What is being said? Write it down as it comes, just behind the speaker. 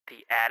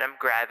The Adam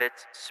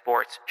Gravitz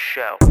Sports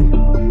Show.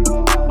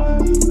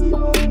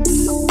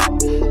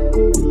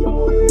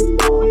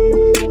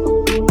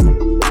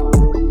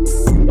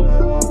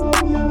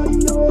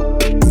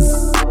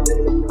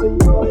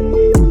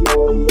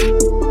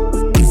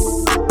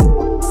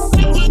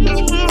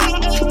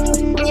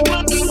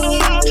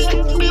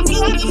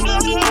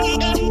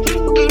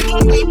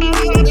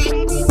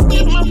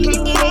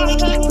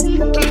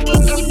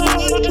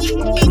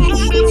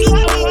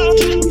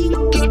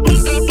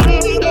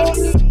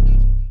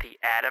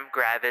 Adam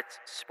Gravitz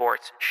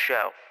Sports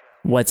Show.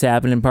 What's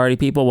happening, party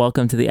people?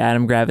 Welcome to the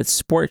Adam Gravitz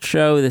Sports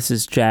Show. This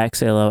is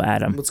Jax. Hello,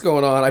 Adam. What's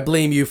going on? I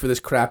blame you for this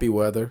crappy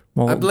weather.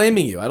 Well, I'm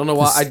blaming you. I don't know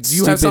why.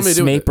 You have something to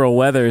do with it. April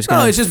weather is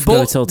going to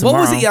go till tomorrow.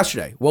 What was it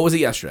yesterday?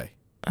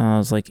 It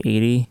was like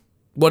 80.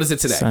 What is it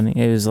today? Sunny.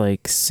 It was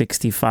like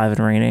 65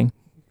 and raining.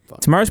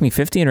 Tomorrow's going to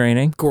be 50 and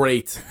raining.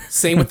 Great.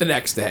 Same with the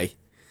next day.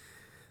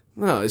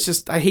 No, it's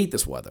just, I hate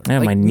this weather. Yeah,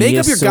 my knee make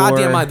up your sore.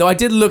 goddamn mind. Though I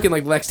did look in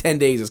like the next 10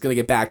 days, it's going to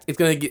get back. It's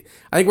going to get,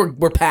 I think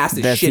we're past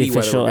this That's shitty the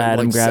official weather.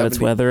 Adam Gravitz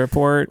weather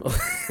report.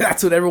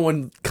 That's what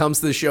everyone comes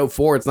to the show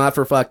for. It's not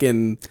for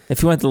fucking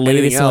If you want the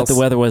latest on what the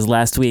weather was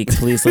last week,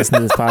 please listen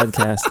to this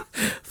podcast.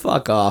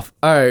 Fuck off.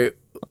 All right.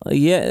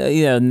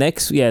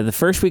 The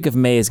first week of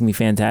May is going to be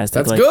fantastic.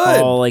 That's like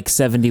good. All like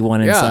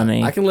 71 and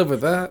sunny. I can live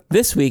with that.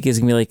 This week is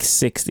going to be like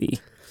 60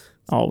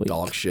 all week.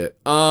 Dog shit.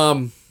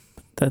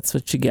 That's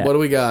what you get. What do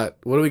we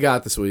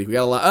got this week? We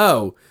got a lot.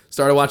 Oh,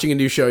 started watching a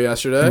new show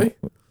yesterday.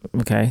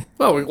 Okay.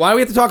 Well, why do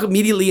we have to talk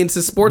immediately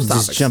into sports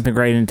topics? Just jumping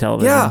right into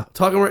television. Yeah,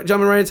 jumping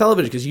right into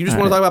television because you just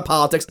want to talk about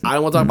politics. I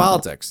don't want to talk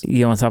politics.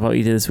 You want to talk about what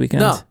you did this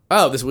weekend? No.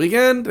 Oh, this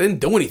weekend? I didn't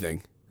do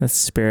anything. That's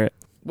the spirit.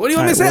 What do you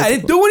want me to say? I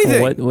didn't do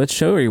anything. What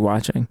show are you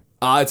watching?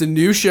 It's a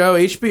new show,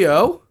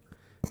 HBO,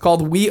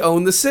 called We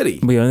Own the City.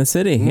 We Own the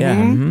City, yeah.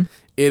 Mm-hmm.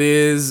 It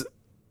is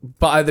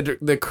by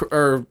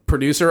the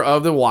producer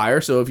of The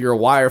Wire, so if you're a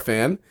Wire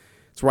fan,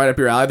 it's right up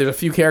your alley. There's a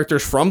few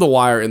characters from The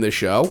Wire in this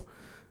show.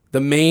 The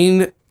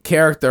main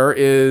character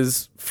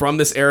is from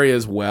this area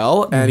as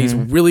well, and he's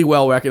really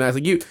well recognized.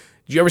 Like did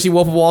you ever see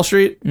Wolf of Wall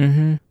Street?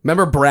 Mm-hmm.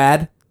 Remember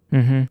Brad?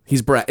 Mm-hmm.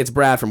 He's Brad. It's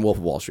Brad from Wolf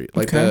of Wall Street,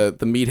 like the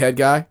meathead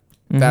guy.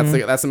 Mm-hmm.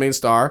 That's the main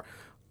star.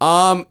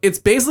 It's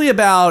basically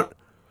about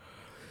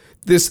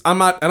this. I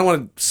don't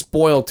want to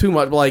spoil too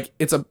much, but like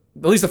at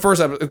least the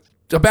first episode.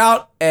 It's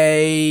about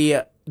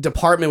a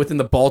department within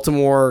the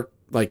Baltimore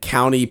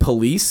county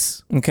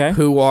police,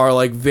 who are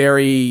like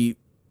very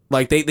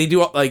they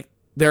do like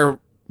they're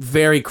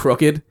very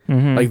crooked,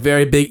 like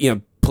very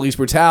big, police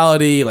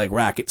brutality, like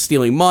racket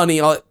stealing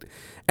money, all it,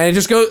 and it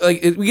just goes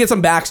we get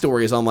some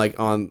backstories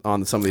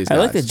on some of these guys.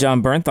 I like that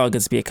John Bernthal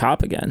gets to be a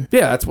cop again.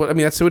 Yeah, that's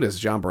who it is,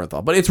 John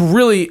Bernthal. But it's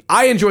really,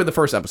 I enjoyed the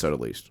first episode at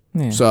least,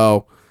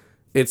 so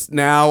it's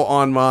now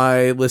on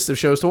my list of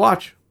shows to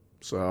watch.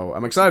 So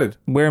I'm excited.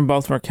 Where in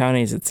Baltimore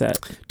County is it set?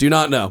 Do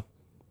not know.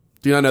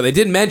 They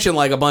did mention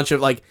a bunch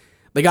of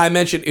the guy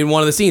mentioned in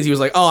one of the scenes. He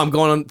was like, "Oh, I'm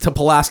going to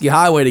Pulaski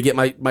Highway to get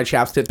my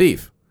Chaps Tip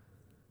beef."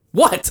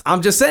 What?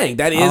 I'm just saying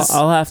that is.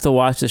 I'll have to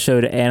watch the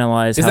show to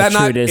analyze how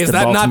true it is to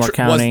Baltimore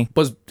County.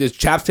 Is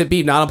Chaps Tip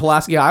beef not on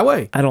Pulaski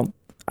Highway?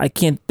 I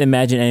can't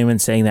imagine anyone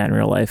saying that in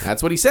real life.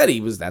 That's what he said.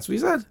 That's what he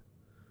said.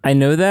 I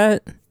know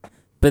that,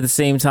 but at the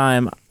same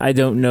time, I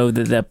don't know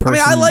that person.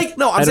 I like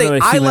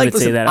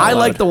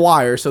The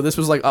Wire, so this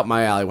was up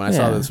my alley when I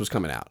saw that this was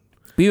coming out.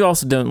 We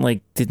also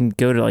didn't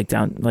go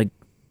to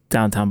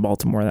downtown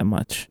Baltimore that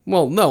much.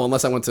 Well, no,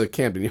 unless I went to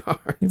Camden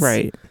Yards.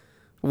 Right.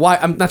 Why?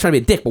 I'm not trying to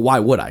be a dick, but why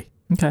would I?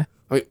 Okay.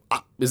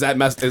 Is that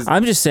mess?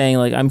 I'm just saying,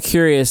 I'm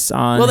curious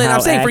on. Well, then how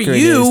I'm saying for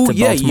you,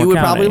 you would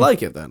probably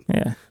like it then.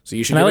 Yeah. So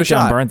you should give it a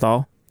shot. John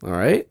Bernthal. All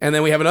right, and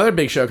then we have another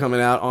big show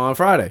coming out on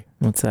Friday.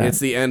 What's that? It's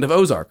the end of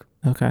Ozark.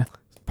 Okay.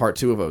 Part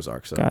 2 of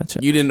Ozark. So gotcha.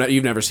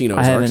 You've never seen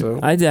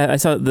Ozark. I did. I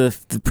saw the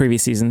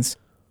previous seasons.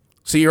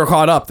 So you're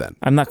caught up then?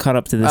 I'm not caught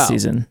up to this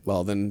season.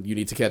 Well, then you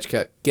need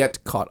to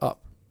get caught up.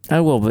 I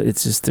will, but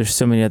it's just there's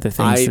so many other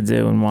things to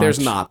do and watch. There's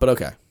not, but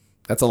okay,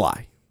 that's a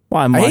lie.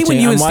 Well, I hate when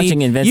you and Steve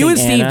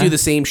do the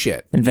same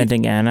shit.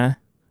 Inventing Anna.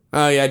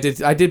 Oh yeah,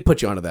 I did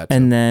put you onto that. Too.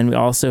 And then we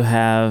also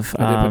have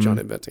I did put you on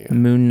Inventing Anna.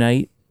 Moon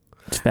Knight,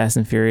 Fast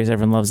and Furious.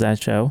 Everyone loves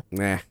that show.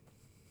 Nah,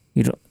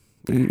 you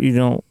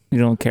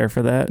don't care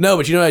for that. No,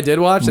 but you know what I did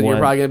watch that you're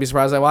probably gonna be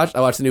surprised I watched.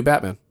 I watched the new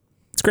Batman.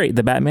 It's great.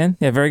 The Batman.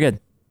 Yeah, very good.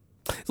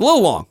 It's a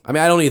little long. I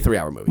don't need a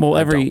 3-hour movie. Well,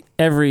 every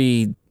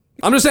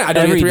I'm just saying I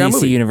don't need a 3-hour DC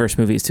movie. Universe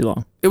movie is too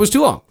long. It was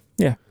too long.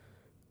 Yeah.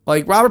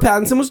 Robert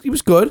Pattinson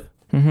was good.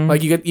 Mm-hmm.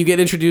 You get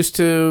introduced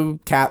to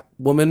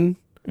Catwoman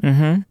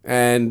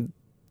and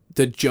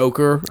the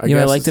Joker. I guess.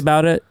 What I liked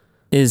about it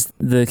is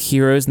the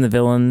heroes and the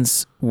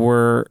villains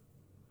were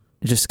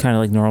just kind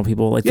of like normal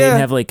people. They didn't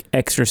have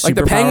extra superpowers.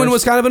 The Penguin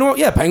was kind of a normal.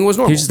 Yeah, Penguin was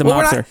normal. He's just a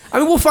monster.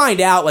 We'll find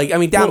out.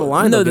 Down the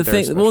line. No,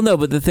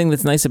 but the thing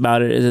that's nice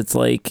about it is it's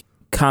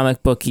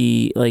comic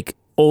booky,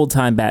 old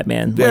time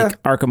Batman,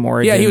 Arkham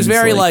Origins. Yeah, he was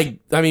very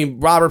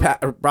Robert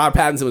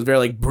Pattinson was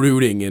very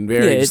brooding and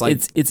very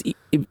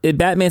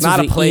Batman's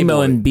supposed to be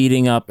emo and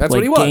beating up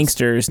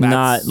gangsters,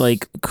 not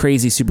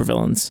crazy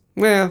supervillains.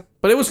 Yeah,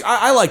 But it was,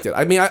 I liked it.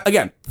 I mean,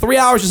 again, 3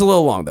 hours is a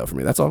little long though for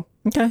me. That's all.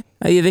 Okay.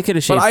 Yeah, they could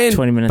have shaved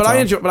 20 minutes.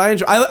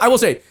 I will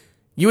say,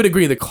 you would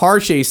agree the car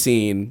chase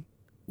scene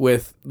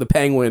with the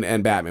Penguin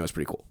and Batman was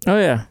pretty cool. Oh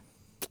yeah.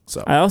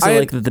 So I also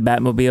like that the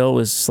Batmobile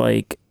was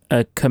like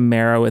a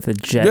Camaro with a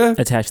jet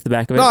attached to the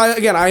back of it. No,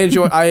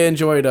 I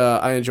enjoyed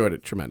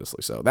it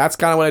tremendously. So that's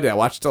kind of what I did. I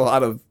watched a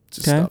lot of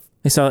stuff.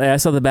 I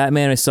saw the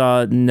Batman. I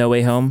saw No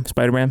Way Home,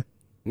 Spider-Man.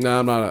 No,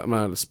 I'm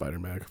not a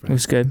Spider-Man fan. It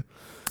was good.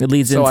 It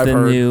leads into the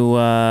new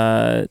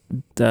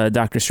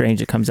Doctor Strange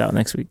that comes out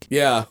next week.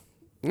 Yeah.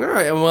 All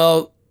right.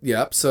 Well,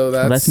 yep. So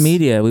that's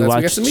media. We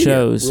watched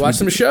shows. We watched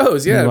some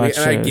shows. Yeah.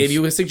 I gave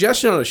you a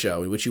suggestion on a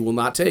show, which you will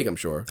not take, I'm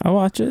sure. I'll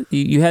watch it.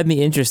 You had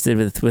me interested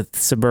with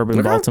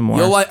suburban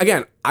Baltimore.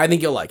 I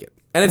think you'll like it.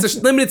 And it's a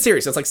limited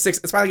series. So it's like 6.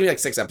 It's probably gonna be like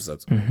 6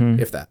 episodes,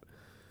 if that.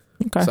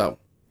 Okay. So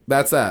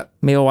that's that.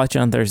 Maybe I'll watch it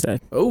on Thursday.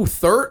 Oh,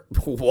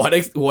 what a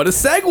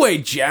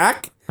segue,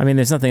 Jack. I mean,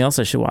 there's nothing else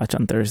I should watch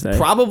on Thursday.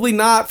 Probably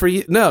not for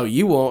you. No,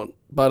 you won't.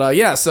 But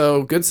yeah,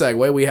 so good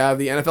segue. We have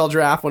the NFL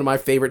draft, one of my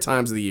favorite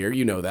times of the year.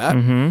 You know that.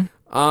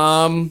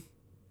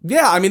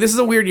 Yeah, I mean, this is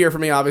a weird year for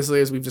me, obviously,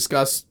 as we've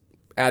discussed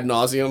ad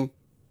nauseum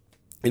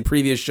in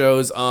previous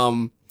shows.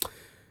 The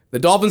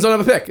Dolphins don't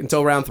have a pick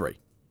until round 3.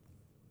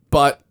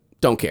 But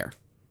don't care.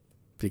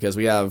 Because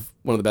we have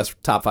one of the best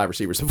top 5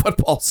 receivers in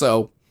football.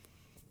 So,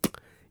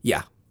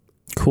 yeah.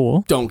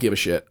 Cool. Don't give a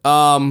shit.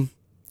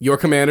 Your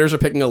Commanders are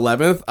picking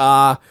 11th.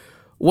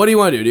 What do you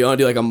want to do? Do you want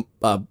to do like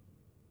a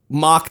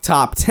mock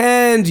top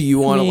 10? Do you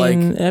want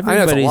to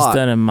everybody's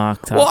done a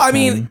mock top 10. Well, I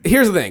mean,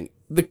 here's the thing.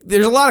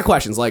 There's a lot of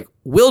questions. Like,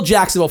 will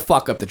Jacksonville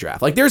fuck up the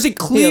draft? Like, there's a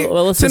clear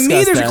to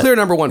me. There's a clear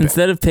number 1 pick.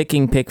 Instead of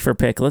picking pick for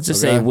pick, let's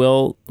just say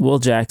will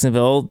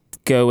Jacksonville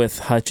go with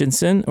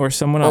Hutchinson or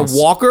someone else?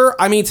 Or Walker?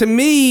 I mean, to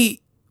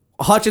me,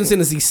 Hutchinson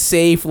is the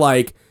safe,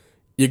 like,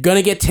 you're going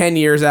to get 10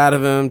 years out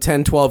of him,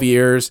 10, 12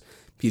 years.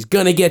 He's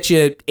going to get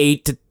you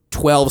 8 to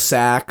 12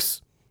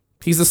 sacks.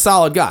 He's a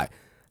solid guy.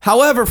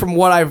 However, from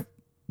what I've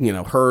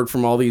heard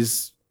from all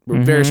these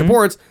various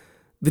reports,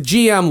 the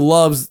GM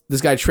loves this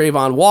guy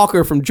Trayvon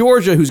Walker from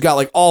Georgia, who's got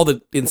like all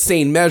the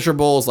insane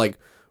measurables, like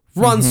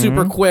runs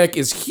super quick,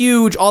 is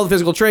huge, all the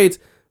physical traits,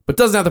 but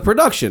doesn't have the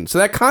production. So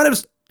that kind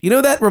of,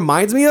 that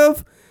reminds me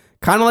of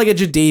kind of like a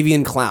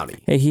Jadeveon Clowney.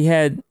 Hey, he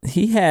had. I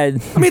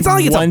mean, it's not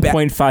like it's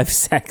 1.5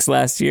 sacks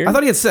last year. I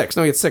thought he had 6.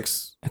 No, he had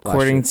 6.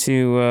 According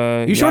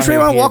to you sure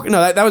Trayvon Walker?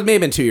 No, that may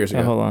have been 2 years ago.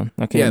 Oh, hold on.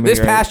 Okay. Yeah, this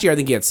past year I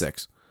think he had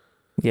 6.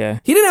 Yeah.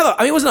 He didn't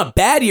have. It wasn't a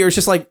bad year. It's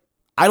just like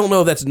I don't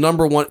know if that's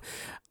number 1.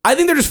 I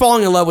think they're just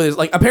falling in love with his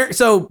apparently.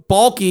 So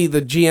Balky,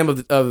 the GM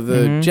of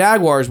the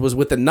Jaguars, was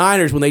with the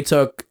Niners when they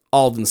took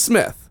Aldon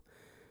Smith,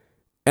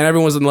 and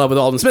everyone was in love with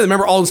Aldon Smith.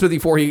 Remember Aldon Smith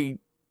before he,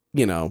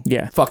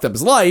 fucked up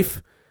his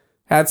life,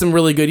 had some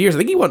really good years. I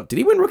think he won. Did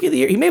he win Rookie of the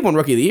Year? He may have won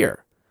Rookie of the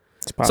Year.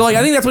 So I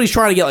think that's what he's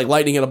trying to get, like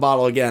lightning in a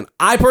bottle again.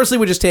 I personally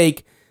would just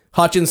take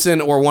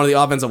Hutchinson or one of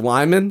the offensive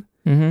linemen,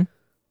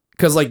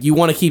 because you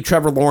want to keep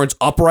Trevor Lawrence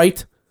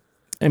upright.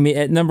 I mean,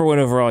 at number 1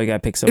 overall, you got to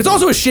pick something. It's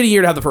also a shitty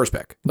year to have the first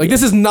pick.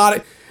 This is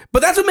not.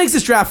 But that's what makes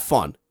this draft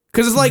fun.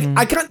 Because it's like,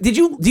 do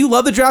you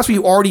love the drafts where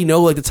you already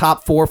know the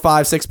top 4,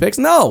 5, 6 picks?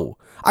 No.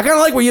 I kind of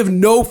like where you have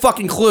no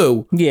fucking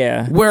clue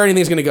where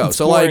anything's going to go.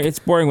 It's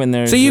boring when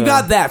there's... So you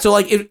got that. So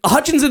if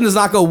Hutchinson does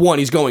not go 1,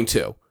 he's going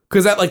 2.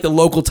 Because that the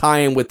local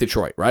tie-in with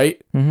Detroit,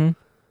 right? Mm-hmm.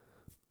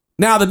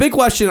 Now, the big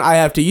question I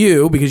have to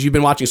you, because you've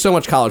been watching so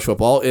much college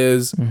football,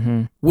 is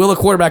will a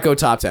quarterback go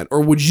top 10?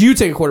 Or would you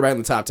take a quarterback in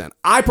the top 10?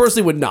 I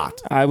personally would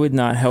not. I would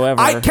not.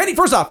 However...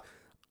 First off,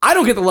 I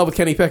don't get the love with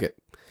Kenny Pickett.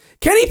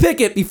 Kenny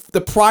Pickett,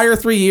 the prior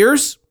 3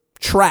 years,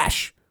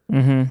 trash.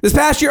 This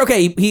past year,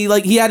 okay,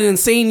 he had an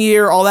insane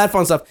year, all that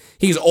fun stuff.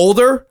 He's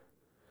older.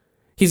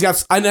 He's got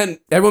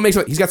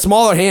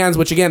smaller hands,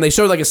 which again, they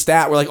showed a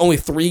stat where only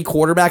 3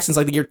 quarterbacks since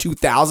the year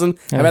 2000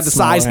 have had the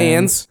size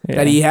hands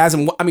that he has.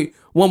 And I mean,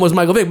 one was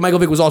Michael Vick. Michael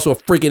Vick was also a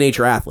freaking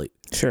nature athlete.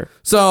 Sure.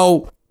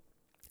 So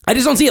I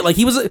just don't see it.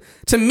 He was,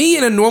 to me,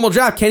 in a normal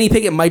draft, Kenny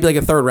Pickett might be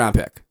a 3rd round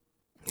pick.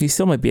 He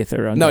still might be a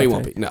 3rd round. No, he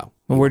won't be. No.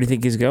 Well, where do you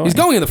think he's going? He's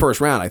going in the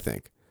 1st round, I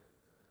think.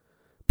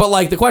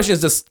 But the question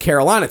is, does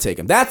Carolina take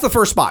him? That's the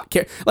first spot.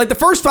 The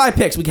first 5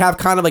 picks, we have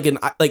kind of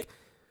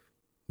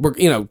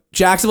we're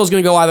Jacksonville's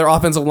going to go either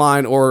offensive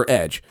line or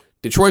edge.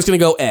 Detroit's going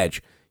to go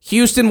edge.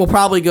 Houston will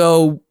probably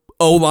go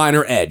O-line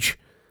or edge.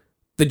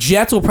 The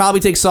Jets will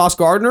probably take Sauce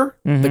Gardner,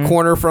 the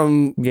corner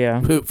from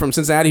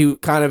Cincinnati, who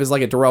kind of is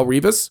like a Darrelle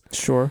Revis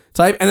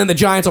type. And then the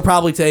Giants will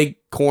probably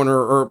take corner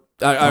or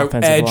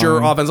edge or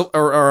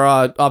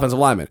offensive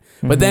lineman.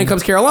 But then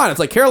comes Carolina.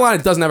 It's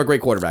Carolina doesn't have a great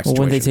quarterback situation.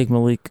 When they take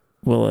Malik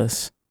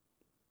Willis.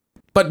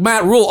 But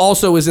Matt Rule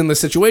also is in the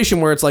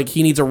situation where it's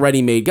he needs a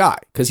ready-made guy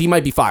because he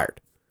might be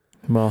fired.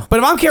 Well, but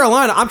if I'm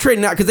Carolina, I'm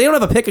trading out because they don't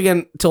have a pick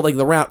again till the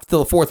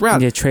 4th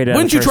round. Yeah, trade out.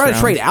 Wouldn't you try to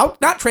trade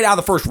out? Not trade out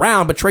of the 1st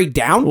round, but trade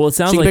down. Well, it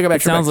sounds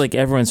like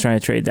everyone's trying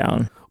to trade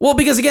down. Well,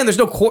 because again, there's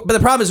no. But the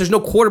problem is there's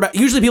no quarterback.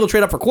 Usually, people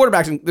trade up for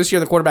quarterbacks, and this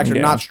year the quarterbacks are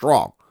not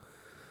strong.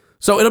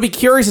 So it'll be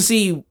curious to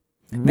see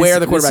where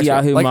the quarterbacks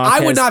are. I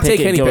would not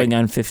take any going pick.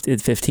 On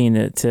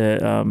 15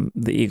 to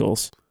the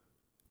Eagles.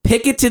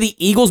 Pickett to the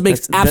Eagles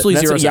makes absolutely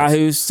that's zero what sense.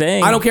 Yahoo's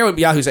saying. I don't care what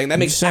Yahoo's saying. That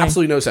makes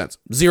absolutely no sense.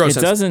 Zero sense.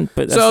 It doesn't.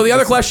 But so the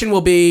other question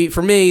will be,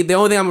 for me, the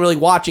only thing I'm really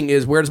watching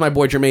is where does my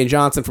boy Jermaine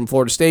Johnson from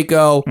Florida State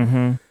go?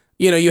 Mm-hmm.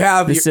 You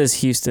have... This says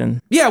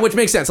Houston. Yeah, which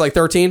makes sense. Like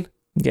 13?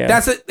 Yeah.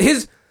 That's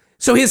it.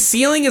 So his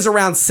ceiling is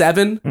around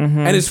 7, Mm-hmm.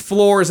 and his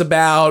floor is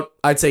about,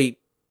 I'd say,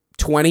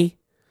 20.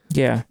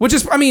 Yeah. Which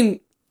is, I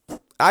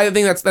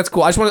think that's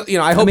cool. I just want to,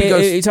 I hope he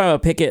goes... You talking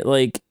about Pickett,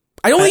 like...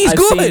 I don't think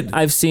he's good.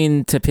 I've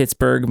seen to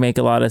Pittsburgh make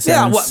a lot of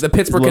sense. Yeah, the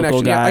Pittsburgh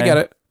connection. Yeah, I get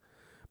it.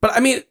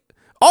 But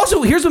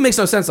also, here's what makes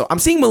no sense, though. I'm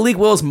seeing Malik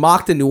Willis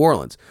mocked in New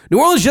Orleans. New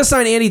Orleans just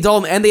signed Andy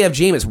Dalton, and they have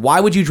Jameis.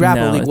 Why would you draft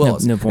Malik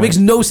Willis? No point. It makes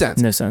no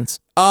sense. No sense.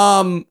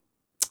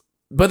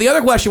 But the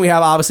other question we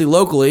have, obviously,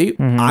 locally,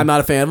 I'm not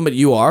a fan of them, but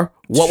you are.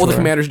 What will the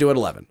Commanders do at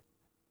 11?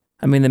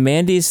 The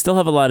Mandy's still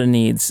have a lot of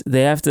needs.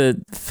 They have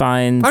to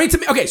find...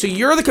 so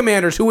you're the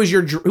Commanders. Who is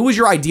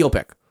your ideal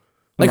pick?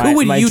 Like, who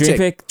would you dream take?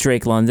 Pick,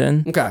 Drake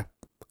London. Okay.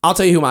 I'll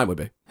tell you who mine would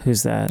be.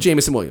 Who's that?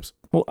 Jamison Williams.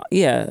 Well,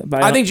 yeah,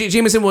 but I think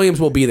Jamison Williams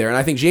will be there, and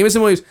I think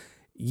Jamison Williams.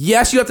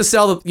 Yes, you have to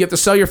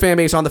sell your fan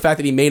base on the fact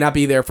that he may not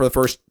be there for the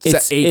first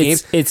 8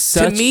 games.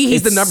 To me,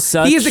 he's the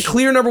number. He is the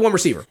clear number 1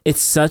 receiver.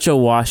 It's such a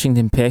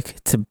Washington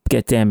pick to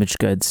get damaged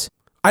goods.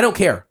 I don't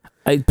care.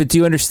 But do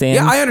you understand?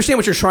 Yeah, I understand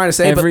what you're trying to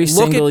say. Every but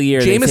look single at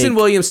year, Jamison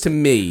Williams to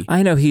me.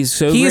 I know he's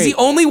so. He great. is the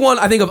only one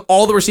I think of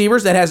all the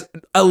receivers that has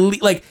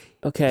elite. Like,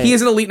 okay, he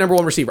is an elite number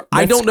 1 receiver.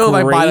 I That's don't know if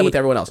I buy that great. with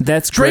everyone else.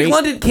 That's Drake great.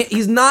 London.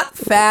 He's not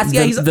fast.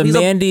 Yeah, the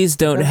Mandy's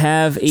don't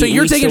have. 8 So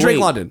you're weeks taking to Drake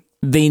wait. London.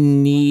 They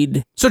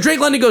need. So Drake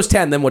London goes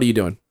 10. Then what are you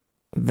doing?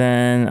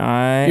 Then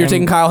You're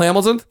taking Kyle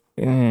Hamilton.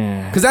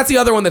 Yeah. Because that's the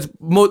other one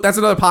that's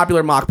another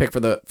popular mock pick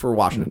for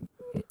Washington.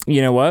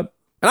 You know what?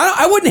 And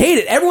I wouldn't hate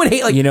it. Everyone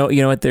hate like you know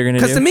what they're gonna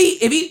do. Because to me,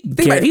 if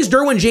he's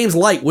Derwin James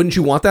light, wouldn't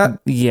you want that?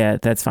 Yeah,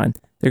 that's fine.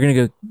 They're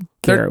gonna go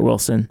Garrett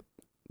Wilson.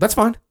 That's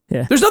fine.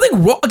 Yeah. There's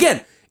nothing wrong.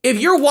 Again,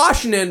 if you're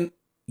Washington,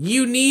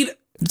 you need.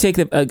 You take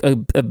the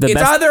It's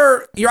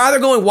best. you're either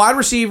going wide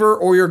receiver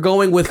or you're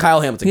going with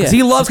Kyle Hamilton because Yeah.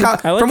 he loves Kyle.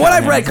 I like From what Kyle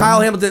I've read,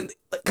 Hamilton.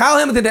 Kyle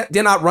Hamilton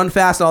did not run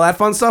fast and all that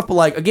fun stuff. But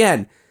like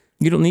again,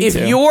 You don't need if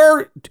to.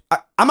 you're,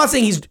 I'm not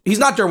saying he's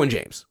not Derwin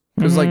James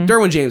because like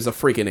Derwin James is a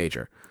freak of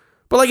nature,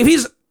 but like if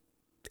he's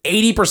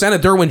 80%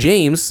 of Derwin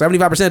James,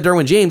 75% of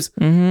Derwin James,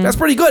 that's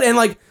pretty good. And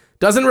like,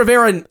 doesn't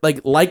Rivera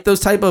like those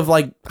type of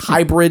like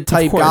hybrid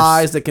type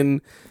guys that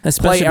can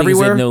Especially play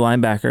everywhere? Because they have no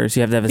linebackers.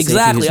 You have to have a safety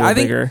Exactly. who's a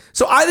little bigger.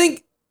 I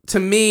think to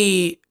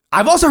me,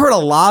 I've also heard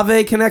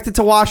Olave connected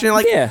to Washington.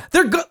 Like, Yeah.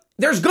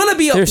 there's going to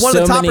be There's one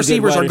of the so top many good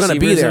receivers wide are going to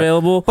be receivers there.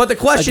 available. But the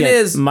question Again,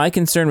 is, my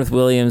concern with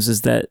Williams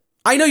is that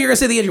I know you're going to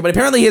say the injury, but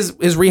apparently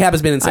his rehab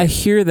has been insane. I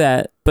hear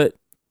that, but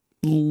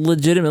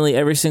legitimately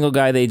every single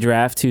guy they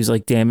draft who's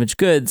like damaged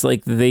goods,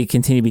 like they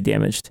continue to be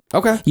damaged.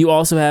 Okay. You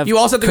also have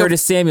to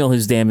Curtis Samuel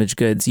who's damaged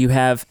goods. You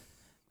have,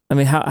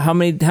 how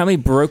many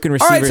broken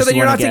receivers? All right, so then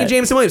you you're wanna not taking get?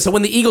 Jameson Williams. So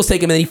when the Eagles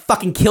take him and he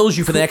fucking kills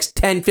you for the next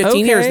 10,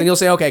 15 years, then you'll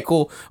say, okay,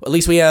 cool. At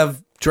least we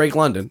have Drake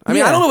London. I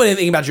mean, I don't know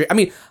anything about Drake. I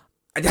mean,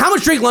 how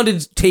much Drake London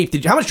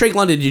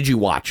did you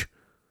watch?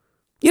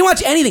 You didn't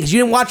watch anything because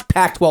you didn't watch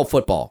Pac-12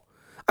 football.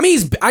 I mean,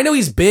 I know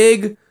he's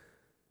big.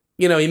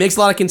 He makes a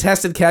lot of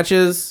contested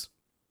catches.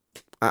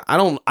 I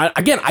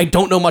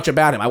don't know much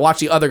about him. I watch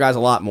the other guys a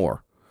lot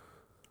more.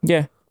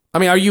 Yeah. I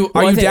mean, are you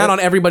down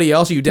on everybody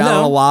else? Are you down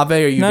on Olave?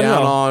 Are you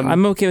down on?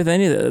 I'm okay with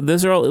any of those.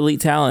 Those are all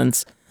elite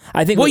talents.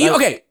 I think.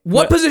 Well,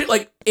 what position?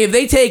 Like, if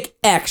they take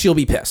X, you'll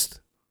be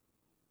pissed.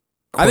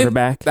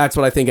 Quarterback. I think that's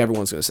what I think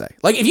everyone's going to say.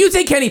 Like, if you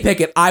take Kenny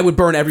Pickett, I would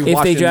burn every.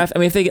 If they draft,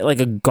 if they get like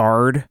a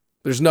guard.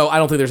 I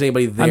don't think there's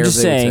anybody there. I'm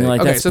just saying,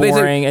 like, that's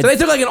boring. So they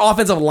took like an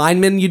offensive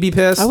lineman, you'd be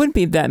pissed. I wouldn't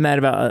be that mad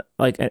about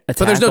a tackle. But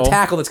there's no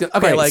tackle that's going to...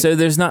 Okay, right, like... So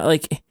there's not,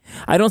 like...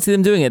 I don't see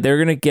them doing it. They're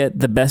going to get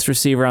the best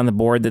receiver on the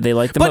board that they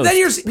like the most. But then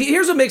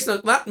here's what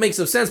makes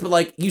no sense, but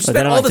like, you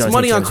spent all this like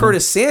money on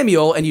Curtis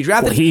Samuel and you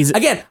drafted...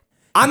 Again,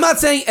 I'm not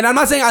saying I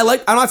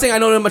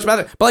know much about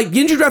it, but like,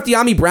 didn't you draft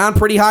De'Ami Brown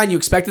pretty high and you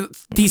expected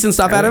decent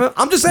stuff out of him?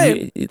 I'm just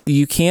saying.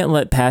 You can't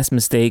let past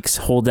mistakes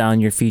hold down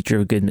your future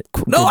of good.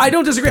 No, I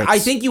don't disagree. Picks. I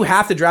think you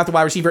have to draft a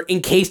wide receiver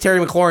in case Terry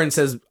McLaurin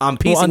says I'm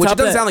piecing, which it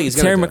doesn't sound like he's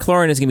going to. Terry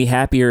McLaurin is going to be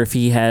happier if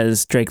he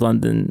has Drake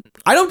London.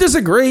 I don't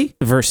disagree.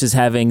 Versus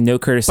having no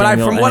Curtis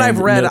Samuel. But from what I've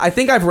read, I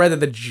think I've read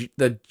that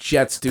the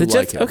Jets do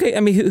like him. Okay,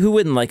 I mean, who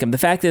wouldn't like him? The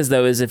fact is,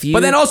 though, is if you...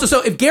 But then also,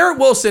 so if Garrett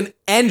Wilson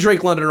and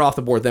Drake London are off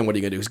the board, then what are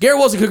you going to do? Because Garrett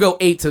Wilson could go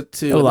 8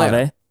 to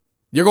Olave.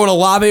 You're going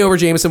Olave over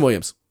Jamison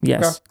Williams.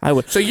 Yes, okay. I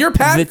would. So you're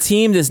Pat. The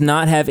team does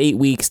not have 8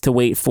 weeks to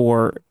wait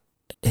for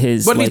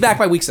his... But if he's back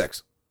by week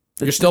 6?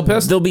 You're still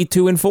pissed? They'll be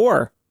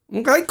 2-4.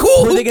 Okay,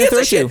 cool. Who are they going to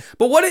throw to?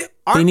 But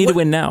they need to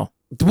win now.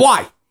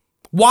 Why?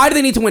 Why do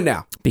they need to win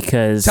now?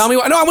 Because... Tell me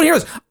why. No, I want to hear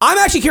this. I'm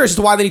actually curious as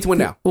to why they need to win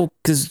now. Well,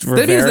 because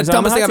Rivera's the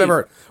dumbest thing I've ever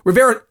heard.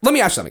 Rivera, let me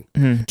ask you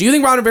something. Do you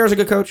think Ron Rivera's a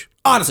good coach?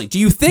 Honestly, do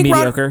you think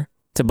mediocre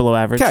to below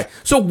average? Okay,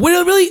 so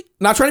really,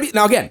 not trying to be...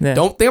 Now again,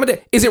 don't think about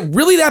it. Is it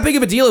really that big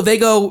of a deal if they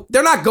go...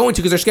 They're not going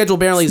to because their schedule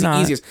barely is the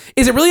easiest.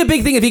 Is it really a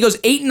big thing if he goes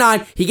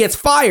 8-9, he gets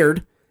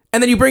fired,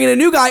 And then you bring in a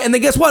new guy, and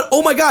then guess what?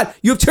 Oh my God,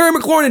 you have Terry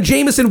McLaurin and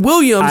Jameson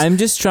Williams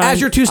as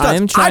your two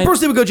studs. I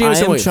personally would go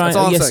Jameson Williams. That's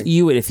all I'm saying.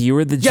 You would. If you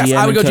were the GM, yes,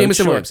 I would go coach,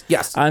 Jameson Williams.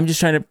 Yes. I'm just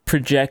trying to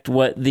project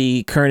what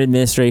the current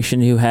administration,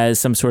 who has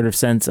some sort of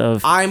sense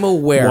of I'm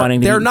aware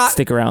wanting to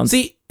stick around.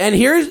 See, and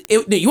here's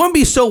you want to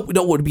be so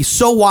what would be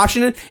so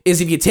Washington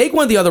is if you take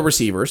one of the other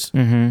receivers,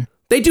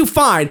 they do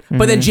fine,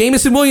 but then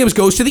Jameson Williams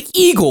goes to the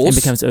Eagles and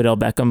becomes Odell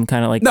Beckham,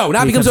 kind of like not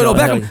becomes Odell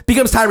Beckham,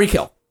 becomes Tyreek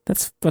Hill.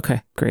 That's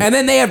okay, great. And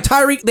then they have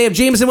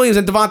Jameson Williams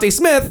and Devontae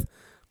Smith.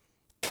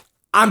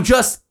 I'm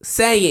just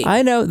saying.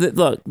 I know that.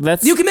 Look,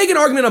 you can make an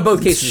argument on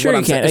both cases. Sure,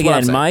 you can.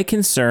 Again, my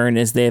concern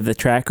is they have the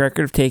track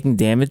record of taking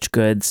damaged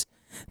goods.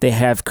 They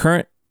have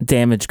current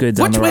damaged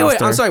goods on the roster.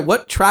 Wait, I'm sorry.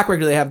 What track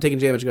record do they have taking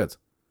damaged goods?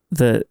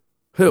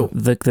 Who?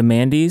 The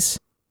Mandy's.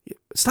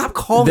 Stop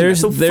calling me. That's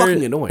so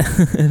fucking annoying.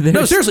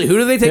 No, seriously, who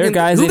do they take? There are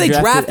guys who they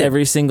drafted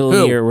every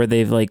single year where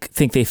they've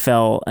think they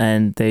fell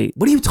and they.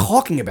 What are you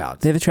talking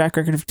about? They have a track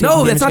record of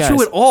taking that's not guys.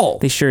 true at all.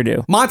 They sure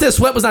do. Montez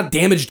Sweat was not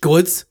damaged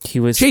goods.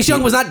 Chase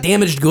Young was not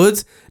damaged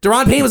goods.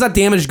 Deron Payne was not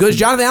damaged goods.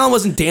 Jonathan Allen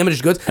wasn't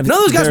damaged goods. None of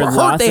those guys were hurt.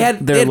 I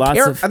think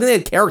they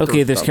had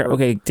character.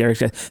 Okay, Derek's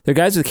guys. There are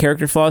guys with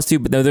character flaws too,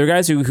 but no, there are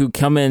guys who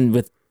come in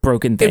with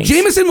broken things. If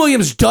Jameson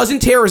Williams doesn't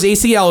tear his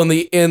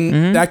ACL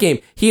in that game,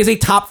 he is a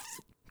top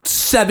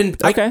 7.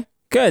 Okay.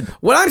 Good.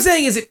 What I'm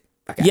saying is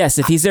yes,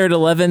 if he's there at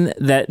 11,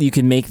 that you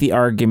can make the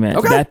argument.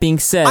 Okay. That being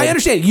said, I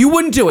understand. You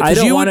wouldn't do it. I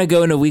don't want to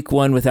go into week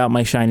 1 without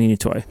my shiny new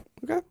toy.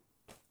 Okay.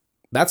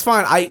 That's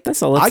fine. I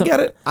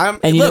get it.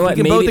 And you know what?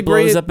 Maybe it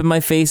blows up in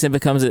my face and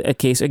becomes a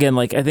case. Again,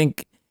 I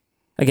think,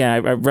 I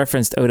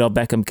referenced Odell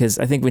Beckham because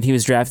I think when he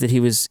was drafted, he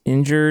was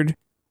injured.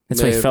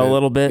 That's why he fell a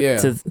little bit.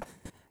 Yeah.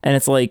 And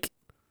it's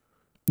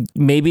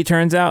maybe it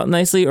turns out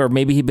nicely, or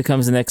maybe he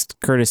becomes the next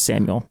Curtis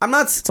Samuel.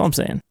 That's all I'm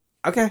saying.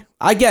 Okay,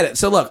 I get it.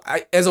 So look,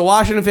 as a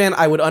Washington fan,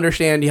 I would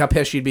understand how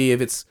pissed you'd be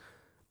if it's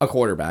a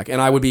quarterback,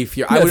 and I would be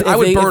furious. I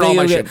would burn all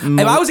my shit.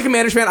 If I was a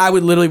Commanders fan, I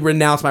would literally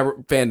renounce my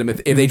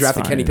fandom if they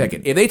drafted Kenny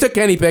Pickett. If they took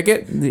Kenny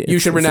Pickett, you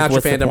should renounce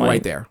your fandom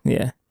right there.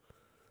 Yeah.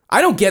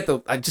 I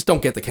just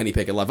don't get the Kenny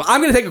Pickett love. I'm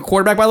going to take a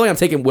quarterback, by the way. I'm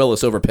taking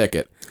Willis over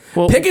Pickett.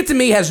 Well, Pickett to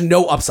me has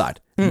no upside.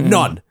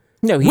 None.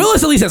 No,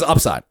 Willis at least has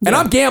upside. And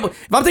I'm gambling.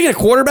 If I'm taking a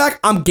quarterback,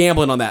 I'm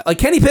gambling on that.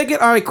 Kenny Pickett,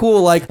 all right,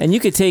 cool. And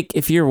you could take,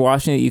 if you're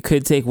watching it, you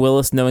could take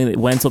Willis knowing that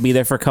Wentz will be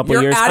there for a couple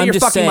of years. You're out of your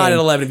fucking mind at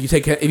 11 if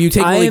you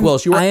take Malik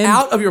Willis. You are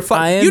out of your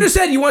fucking... You just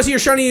said you want to see your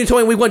shiny new toy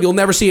in week 1. You'll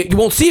never see it. You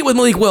won't see it with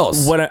Malik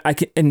Willis.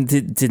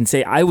 Didn't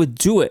say I would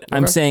do it. Okay.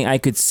 I'm saying I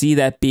could see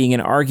that being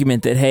an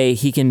argument that, hey,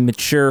 he can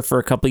mature for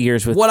a couple of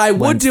years with what I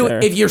would Wentz do,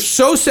 there. if you're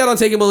so set on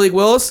taking Malik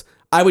Willis,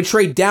 I would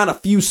trade down a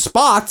few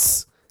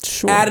spots,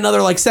 add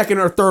another second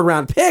or third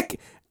round pick.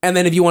 And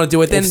then if you want to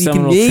do it, then you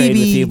can maybe... Trade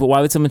with you, but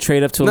why would someone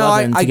trade up to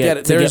 11 to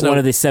get one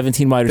of the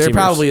 17 wide receivers?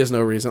 There probably is no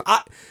reason.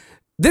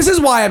 This is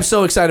why I'm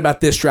so excited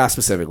about this draft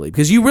specifically,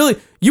 because you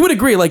would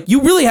agree,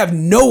 you really have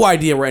no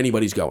idea where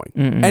anybody's going.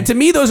 Mm-mm. And to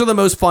me, those are the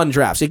most fun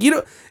drafts.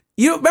 You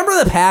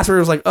remember the past where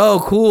it was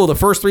oh, cool, the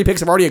first 3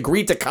 picks have already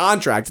agreed to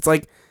contract.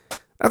 It's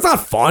that's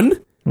not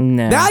fun.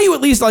 No. Now you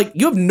at least,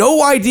 you have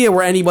no idea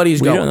where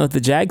anybody's going. We don't know if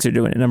the Jags are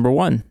doing it, number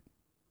 1.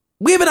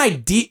 We have an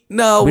idea.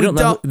 No, we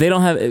don't. They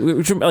don't have. I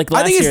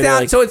think it's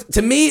down. So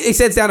to me, it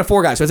said it's down to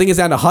 4 guys. So I think it's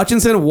down to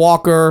Hutchinson,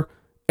 Walker,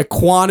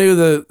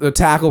 Ekwonu, the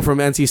tackle from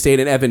NC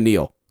State, and Evan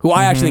Neal, who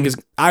I actually think is.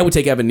 I would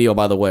take Evan Neal,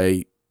 by the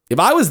way. If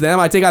I was them,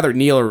 I'd take either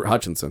Neal or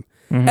Hutchinson.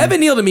 Mm-hmm.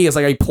 Evan Neal to me is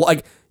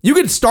you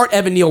could start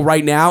Evan Neal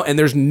right now, and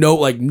there's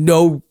no.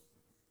 You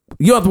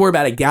don't have to worry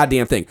about a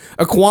goddamn thing.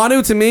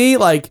 Ekwonu to me,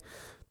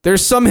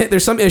 there's some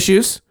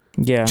issues.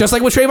 Yeah. Just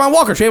like with Trayvon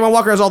Walker. Trayvon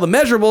Walker has all the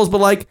measurables,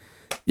 but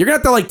you're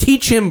going to have to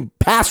teach him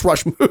pass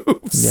rush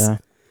moves. Yeah.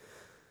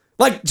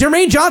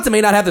 Jermaine Johnson may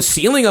not have the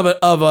ceiling of a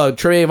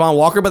Trayvon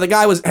Walker, but the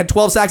guy had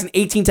 12 sacks and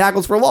 18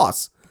 tackles for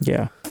loss.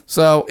 Yeah.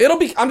 So it'll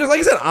be, I'm just, like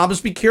I said, I'll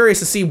just be curious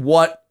to see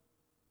what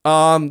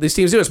these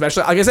teams do,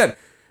 especially, like I said,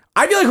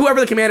 I feel like whoever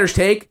the Commanders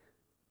take,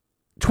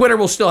 Twitter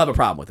will still have a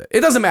problem with it.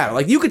 It doesn't matter.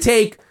 You could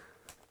take,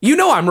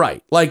 I'm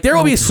right. There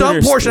will be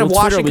some portion of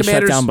Washington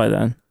Commanders. Shut down by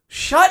then.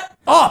 Shut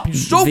up. You're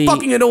so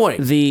fucking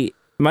annoying.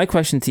 My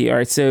question to you, all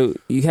right, so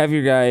you have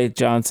your guy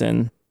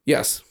Johnson.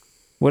 Yes.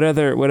 What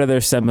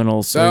other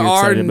Seminoles are you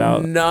excited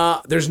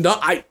about? There's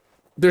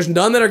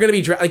none that are going to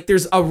be drafted.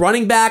 There's a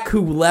running back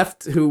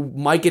who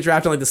might get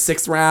drafted in the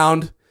 6th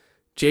round,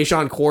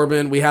 Jayshon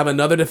Corbin. We have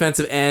another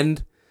defensive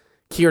end,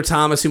 Keir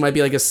Thomas, who might be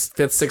a 5th,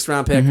 6th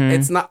round pick. Mm-hmm.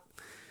 It's not.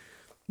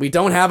 We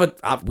don't have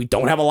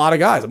a lot of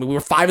guys. I mean, we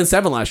were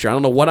 5-7 last year. I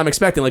don't know what I'm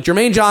expecting.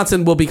 Jermaine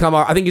Johnson will become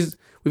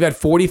we've had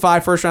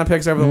 45 first round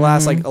picks over the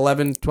last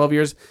 11, 12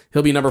 years.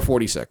 He'll be number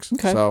 46.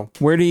 Okay. So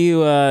where do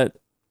you, I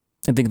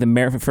think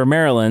for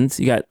Maryland,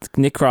 you got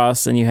Nick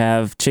Cross and you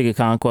have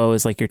Chigakonkwo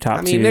as your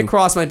top 2. Nick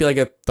Cross might be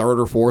a 3rd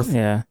or 4th.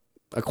 Yeah.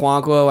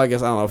 Okonkwo, I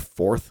guess, I don't know,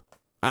 4th.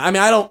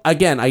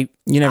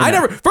 You never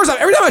know. First off,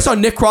 every time I saw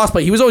Nick Cross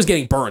play, he was always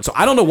getting burned. So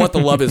I don't know what the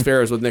love is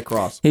fair is with Nick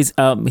Cross. He's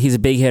a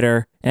big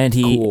hitter and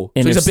cool.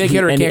 So he's a big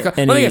hitter and can't cover.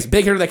 Let me guess,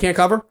 big hitter that can't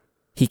cover?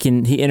 He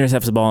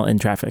intercepts the ball in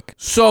traffic.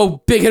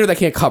 So big hitter that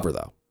can't cover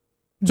though.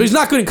 So he's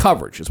not good in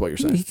coverage, is what you're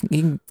saying.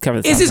 He can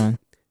cover the top zone.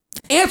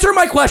 Answer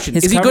my question.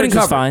 His is he good in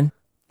coverage coverage? is fine.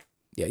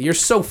 Yeah, you're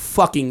so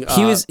fucking.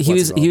 He was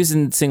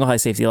in single high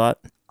safety a lot.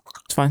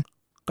 It's fine.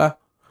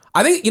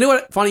 I think you know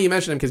what? Funny you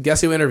mentioned him because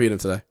guess who interviewed him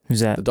today?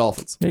 Who's that? The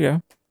Dolphins. There you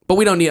go. But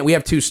we don't need it. We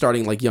have 2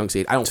 starting like young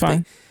safety. I don't It's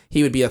fine. think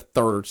he would be a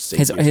third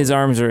safety. His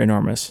arms are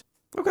enormous.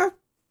 Okay.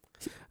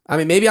 I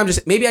mean, maybe I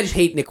just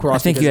hate Nick Cross.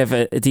 I think you have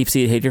a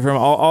deep-seated hatred for him.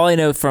 All I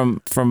know from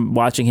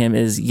watching him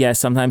is, yes,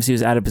 sometimes he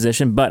was out of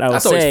position, but I will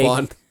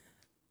say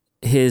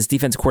his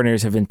defense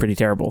coordinators have been pretty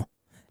terrible.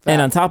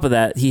 And on top of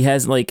that, he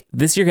has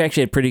this year he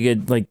actually had pretty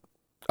good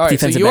all right,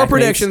 so defensive your back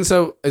prediction. mates.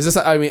 So is this?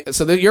 I mean,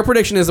 so your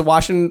prediction is the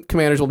Washington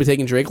Commanders will be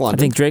taking Drake London.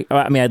 I think Drake.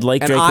 I mean, I'd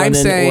like and Drake I'm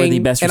London saying, or the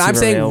best receiver and I'm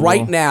saying available.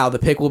 right now the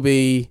pick will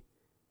be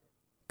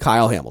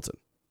Kyle Hamilton.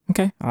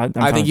 Okay,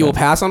 I think you will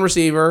pass on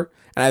receiver,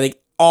 and I think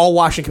all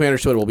Washington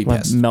Commanders Twitter will be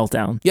pissed.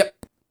 Meltdown.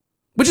 Yep,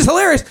 which is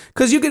hilarious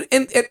because you can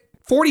at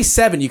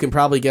 47 you can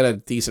probably get a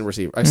decent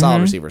receiver, a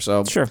solid receiver.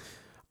 So Sure.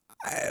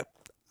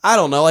 I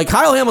don't know. Like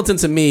Kyle Hamilton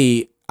to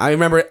me, I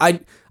remember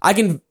I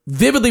can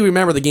vividly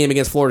remember the game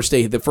against Florida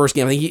State, the first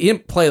game. I think he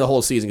didn't play the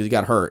whole season because he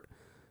got hurt.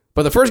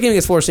 But the first game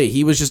against Florida State,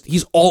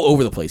 he's all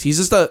over the place.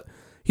 He's a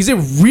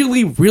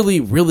really,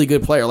 really, really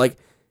good player. Like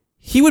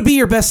he would be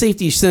your best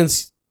safety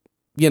since,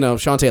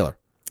 Sean Taylor.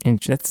 And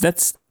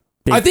that's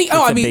big, I think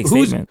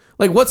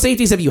what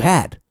safeties have you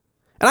had?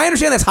 And I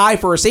understand that's high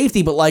for a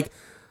safety, but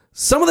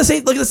some of the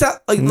safety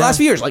the last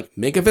few years, like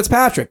Minka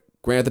Fitzpatrick.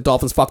 Granted, the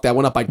Dolphins fucked that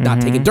one up by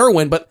not taking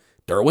Derwin, but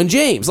Derwin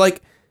James,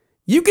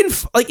 you can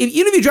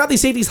even if you drop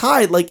these safeties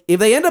high, if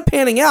they end up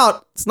panning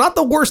out, it's not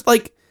the worst.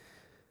 It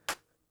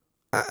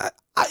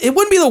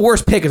wouldn't be the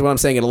worst pick, is what I'm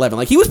saying at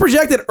 11. He was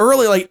projected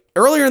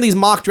earlier in these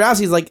mock drafts.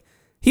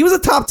 He was a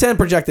top 10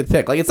 projected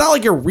pick. It's not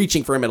like you're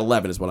reaching for him at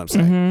 11, is what I'm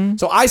saying.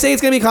 So I say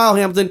it's gonna be Kyle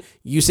Hamilton.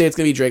 You say it's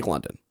gonna be Drake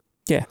London.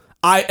 Yeah.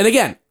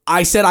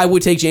 I said I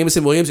would take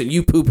Jameson Williams, and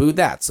you poo-pooed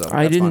that. So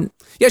I didn't. Fine.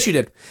 Yes, you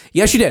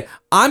did.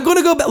 I'm going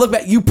to go back. Look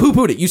back. You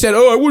poo-pooed it. You said,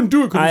 "Oh, I wouldn't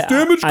do it because it's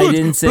damaged goods." I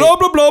didn't say. Blah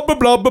blah blah blah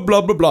blah blah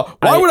blah blah blah.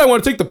 Why would I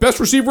want to take the best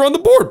receiver on the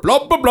board?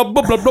 Blah blah blah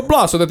blah blah blah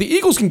blah. So that the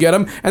Eagles can get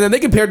him, and then they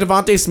can pair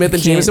Devontae Smith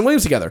and Jameson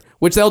Williams together,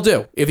 which they'll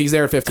do if he's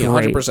there at 15,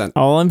 100%.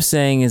 All I'm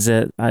saying is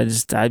that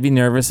I'd be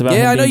nervous about.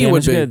 Yeah, him I know being you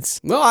would be. goods.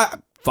 No,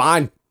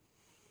 fine.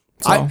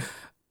 So.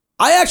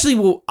 I actually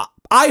will.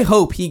 I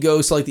hope he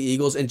goes to the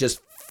Eagles and just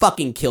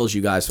fucking kills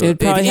you guys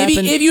if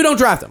you don't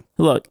draft him.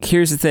 Look,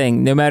 here's the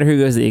thing: no matter who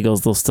goes to the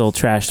Eagles, they'll still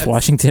trash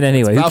Washington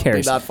anyway. Who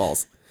cares? Not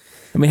false.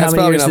 I mean, how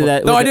many years did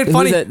that? No, I did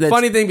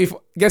funny thing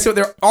before. Guess what?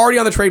 They're already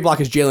on the trade block.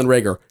 Is Jalen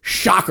Reagor?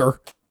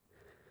 Shocker.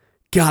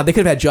 God, they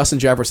could have had Justin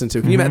Jefferson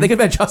too. Can you imagine? They could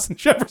have had Justin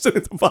Jefferson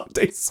and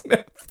Devontae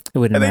Smith. It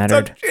wouldn't have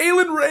mattered. They took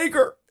Jalen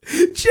Reagor.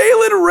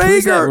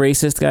 Who's that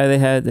racist guy they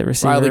had? That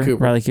receiver,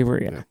 Riley Cooper.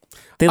 Yeah.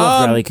 They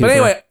love Riley Cooper. But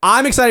anyway,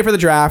 I'm excited for the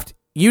draft.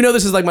 You know,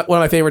 this is one of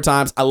my favorite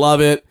times. I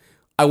love it.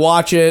 I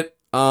watch it.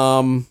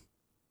 Mel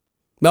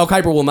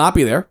Kiper will not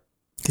be there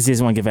because he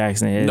doesn't want to get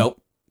vaccinated.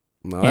 Nope.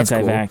 No, that's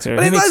anti-vaxxer.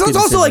 Cool. But it's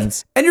also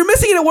and you're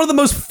missing it at one of the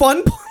most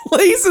fun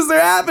places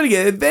they're happening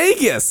in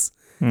Vegas.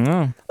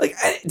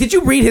 Did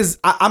you read his?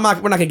 We're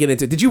not gonna get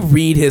into it. Did you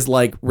read his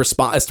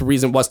response as to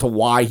reason as to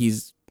why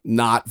he's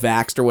not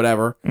vaxxed or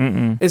whatever?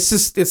 Mm-mm.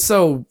 It's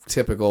so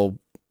typical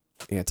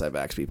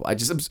anti-vax people.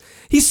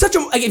 He's such a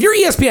if you're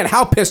ESPN,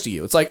 how pissed are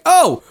you? It's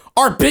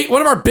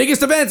one of our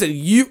biggest events,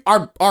 and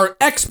our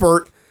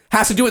expert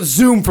has to do it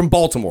Zoom from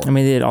Baltimore. I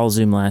mean, they did all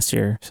Zoom last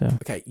year, so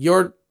okay,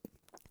 you're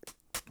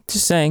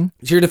just saying.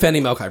 You're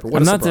defending Mel Kiper.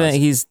 I'm not defending.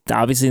 He's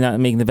obviously not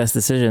making the best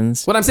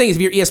decisions. What I'm saying is,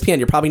 if you're ESPN,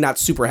 you're probably not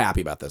super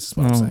happy about this. Is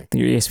what I'm saying.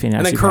 You're ESPN,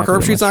 and then Kirk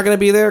Herbstreit's not going to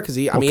be there because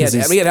he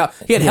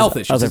had health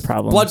issues, other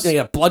problems,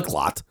 blood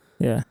clot.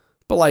 Yeah,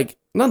 but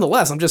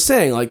nonetheless, I'm just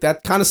saying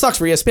that kind of sucks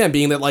for ESPN,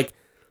 being that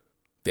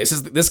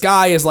this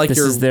guy is this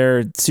is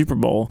their Super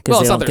Bowl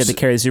because they don't get to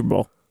carry the Super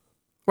Bowl.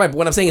 Right, but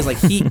what I'm saying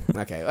is he.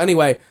 Okay,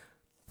 anyway,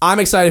 I'm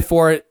excited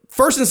for it.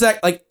 First and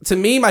second, to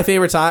me, my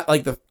favorite time,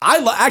 I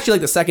actually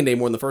like the second day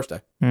more than the first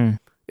day.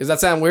 Does that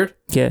sound weird?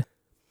 Yeah.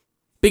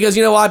 Because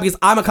you know why? Because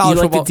I'm a college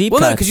football. The deep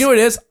cuts. Because you know what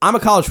it is? I'm a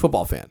college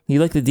football fan. You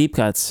like the deep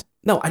cuts.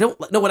 No, I don't.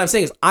 No, what I'm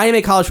saying is I am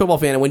a college football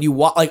fan, and when you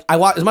watch, I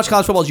watch as much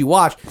college football as you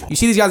watch, you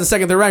see these guys in the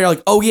second, third round, you're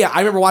like, oh yeah, I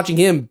remember watching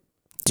him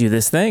do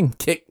this thing,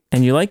 kick,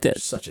 and you liked it.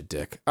 Such a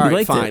dick. All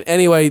right, fine.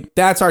 Anyway,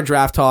 that's our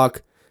draft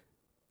talk.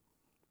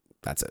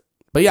 That's it.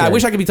 But yeah, I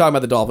wish I could be talking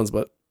about the Dolphins,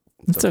 but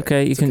it's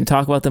okay. You can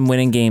talk about them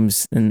winning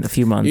games in a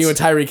few months. You and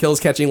Tyreek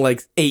Hill's catching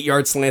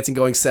 8-yard slants and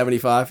going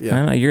 75. Yeah, I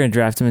don't know. You're gonna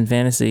draft him in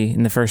fantasy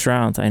in the first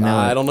round. I know.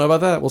 I don't know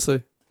about that. We'll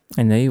see.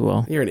 I know you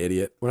will. You're an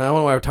idiot. I don't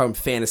know why we're talking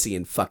fantasy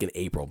in fucking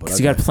April, but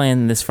you got to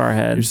plan this far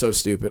ahead. You're so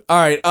stupid. All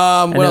right.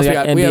 What else we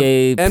got?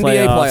 NBA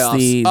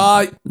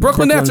playoffs.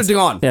 Brooklyn Nets are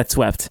gone. Yeah,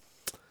 swept.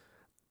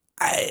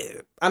 I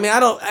mean,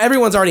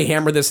 everyone's already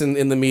hammered this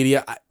in the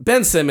media.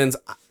 Ben Simmons,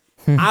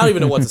 I don't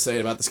even know what to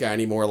say about this guy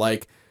anymore.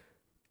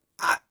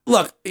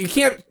 Look, you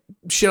can't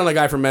shit on a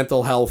guy for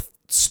mental health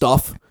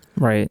stuff.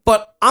 Right.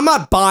 But I'm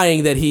not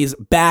buying that he's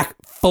back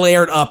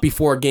flared up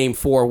before game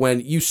 4 when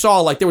you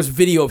saw there was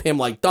video of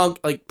him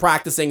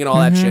practicing and all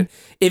that shit.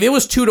 If it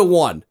was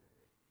 2-1,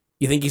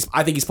 I think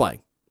he's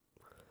playing.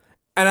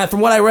 And from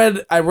what I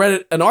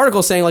read an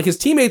article saying like his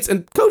teammates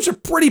and coach are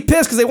pretty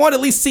pissed because they want to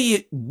at least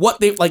see what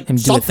they like him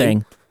do a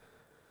thing.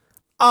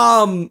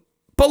 But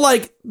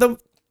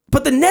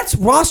the Nets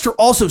roster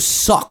also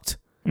sucked.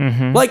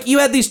 Mm-hmm. Like you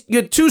had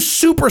two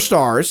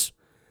superstars,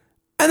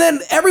 and then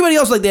everybody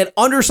else like they had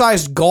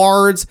undersized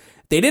guards.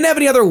 They didn't have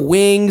any other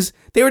wings.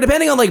 They were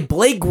depending on like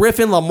Blake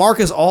Griffin,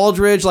 LaMarcus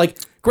Aldridge. Like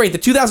great, the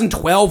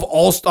 2012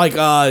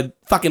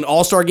 fucking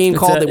All-Star game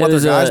called. They want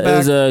their guys back. It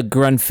was a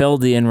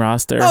Grunfeldian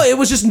roster. No, it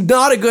was just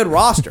not a good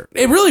roster.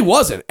 It really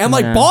wasn't. And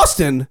like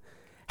Boston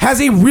has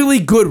a really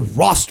good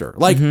roster.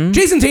 Like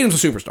Jason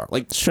Tatum's a superstar.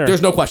 Like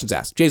there's no questions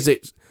asked.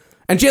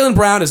 And Jaylen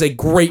Brown is a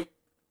great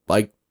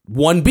like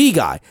 1B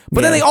guy.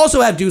 But then they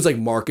also have dudes like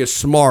Marcus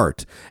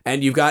Smart,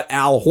 and you've got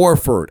Al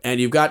Horford, and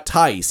you've got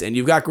Tice, and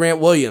you've got Grant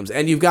Williams,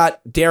 and you've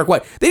got Derek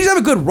White. They just have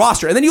a good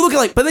roster. And then you look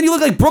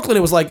at Brooklyn,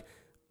 it was like,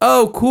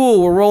 oh,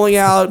 cool, we're rolling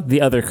out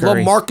the other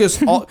Curry.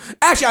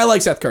 Actually, I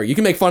like Seth Curry. You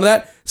can make fun of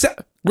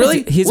that.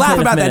 Really? He's laugh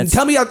about that and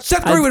tell me how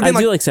Seth Curry would have been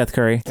I do like Seth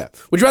Curry. Yeah.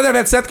 Would you rather have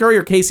had Seth Curry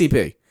or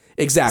KCP?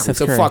 Exactly.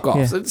 Seth Curry. Fuck off.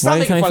 Yeah. Stop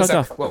making fun of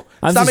Seth Curry. Whoa.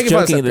 I'm Stop just making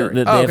fun of Seth joking Curry.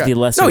 that they have the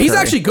lesser No, he's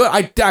Curry. actually good.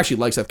 I actually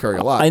like Seth Curry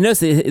a lot. I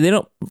noticed they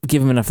don't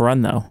give him enough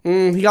run though.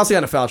 He also got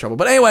into foul trouble.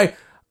 But anyway,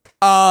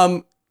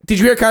 did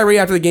you hear Kyrie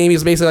after the game? He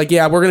was basically like,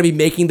 yeah, we're going to be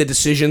making the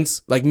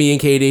decisions, like me and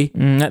Katie.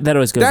 That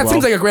always goes That well.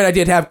 seems like a great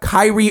idea to have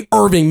Kyrie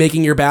Irving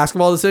making your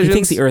basketball decisions. He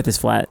thinks the earth is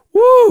flat.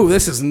 Woo,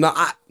 this is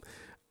not...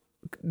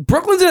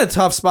 Brooklyn's in a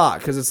tough spot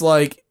because it's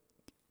like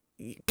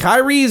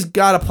Kyrie's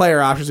got a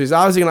player option, so he's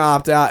obviously going to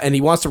opt out, and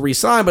he wants to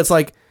re-sign, but it's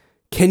like,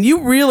 can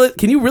you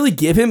really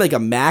give him like a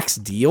max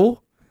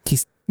deal?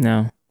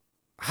 No.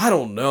 I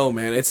don't know,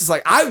 man. It's just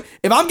like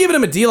if I'm giving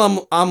him a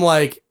deal, I'm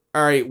like,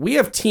 all right, we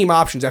have team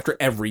options after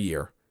every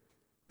year.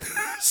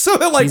 So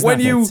that like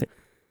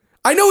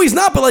I know he's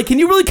not, but like, can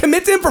you really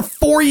commit to him for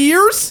 4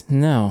 years?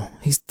 No,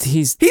 he's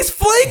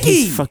flanky.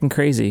 He's fucking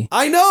crazy.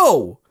 I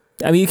know.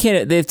 I mean, you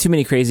can't. They have too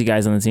many crazy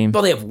guys on the team.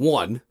 Well, they have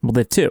one. Well,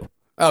 they have two.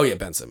 Oh yeah,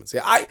 Ben Simmons.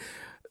 Yeah,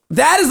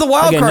 that is the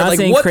wild card. Not like,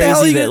 saying what the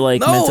hell?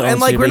 No, and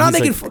like we're not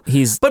making.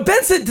 But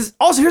Ben Simmons.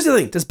 Also, here's the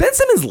thing: does Ben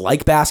Simmons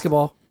like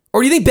basketball,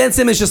 or do you think Ben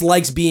Simmons just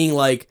likes being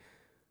like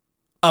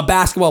a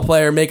basketball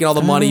player, making all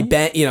the money,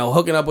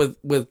 hooking up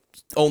with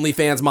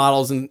OnlyFans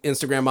models and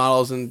Instagram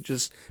models, and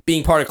just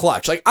being part of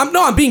Clutch? Like,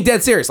 I'm being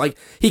dead serious. Like,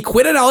 he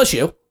quit at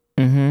LSU.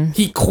 Mm-hmm.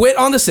 He quit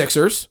on the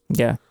Sixers.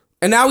 Yeah,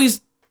 and now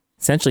he's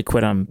essentially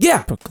quit on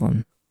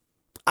Brooklyn.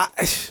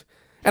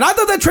 And I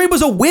thought that trade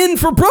was a win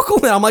for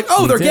Brooklyn. I'm like,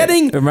 they're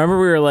getting... Remember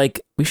we were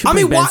like, we should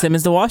bring Ben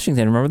Simmons to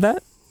Washington. Remember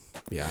that?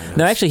 Yeah, I know.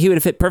 No, actually, he would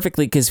have fit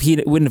perfectly because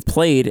he wouldn't have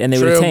played and they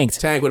would have tanked.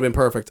 Tank would have been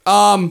perfect.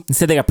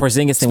 Instead, they got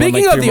Porzingis.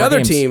 Speaking of the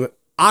other team,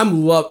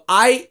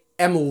 I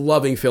am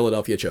loving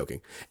Philadelphia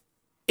choking.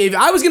 If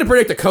I was going to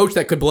predict a coach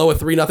that could blow a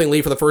 3-0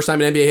 lead for the first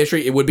time in NBA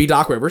history, it would be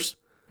Doc Rivers.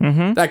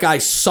 Mm-hmm. That guy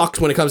sucks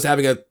when it comes to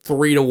having a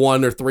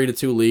 3-1 or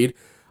 3-2 lead.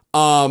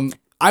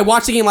 I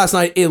watched the game last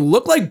night. It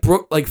looked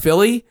like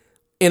Philly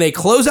in a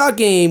closeout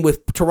game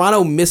with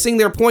Toronto missing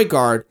their point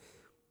guard,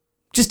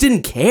 just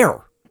didn't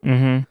care.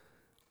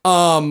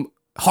 Mm-hmm.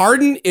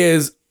 Harden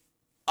is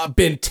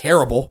been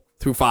terrible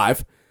through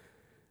 5.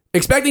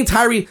 Expecting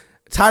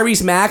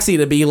Tyrese Maxey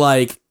to be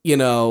like,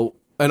 an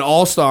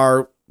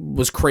all-star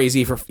was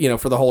crazy for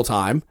the whole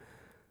time.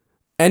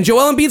 And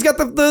Joel Embiid's got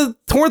the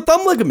torn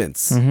thumb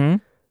ligaments. Mm-hmm.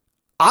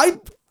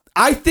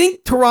 I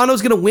think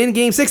Toronto's going to win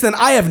Game 6. Then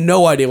I have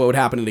no idea what would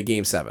happen in a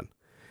Game 7.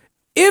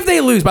 If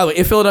they lose, by the way,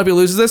 if Philadelphia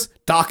loses this,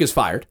 Doc is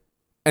fired,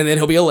 and then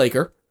he'll be a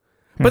Laker.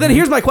 But then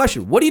here's my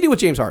question. What do you do with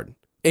James Harden?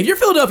 If you're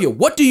Philadelphia,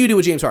 what do you do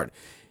with James Harden?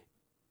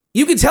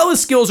 You can tell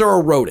his skills are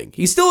eroding.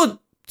 He's still a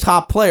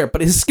top player,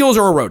 but his skills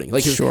are eroding.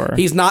 Like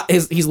he's not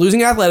he's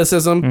losing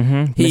athleticism.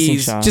 Mm-hmm.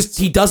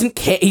 He doesn't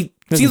care. He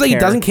seems like he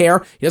doesn't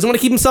care. He doesn't want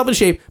to keep himself in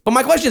shape. But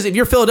my question is, if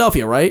you're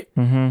Philadelphia, right?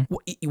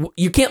 Mm-hmm.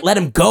 You can't let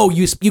him go.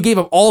 You gave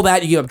up all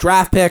that. You gave up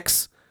draft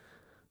picks.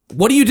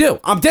 What do you do?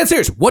 I'm dead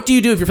serious. What do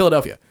you do if you're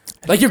Philadelphia?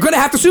 Like, you're going to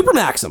have to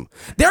supermax them.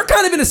 They're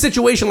kind of in a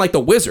situation like the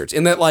Wizards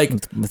in that, like,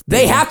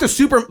 they have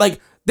to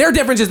their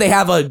difference is they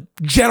have a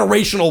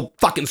generational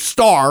fucking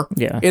star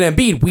in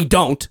Embiid. We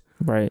don't.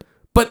 Right.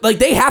 But, like,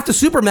 they have to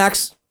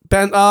supermax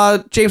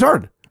James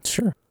Harden.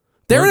 Sure.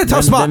 They're in a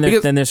tough spot.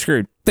 Then they're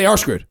screwed. They are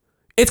screwed.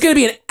 It's going to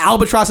be an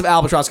albatross of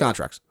albatross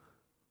contracts.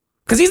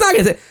 Because he's not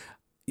going to...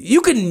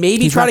 You could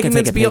maybe try to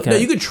convince Beal... No,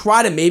 you could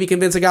try to maybe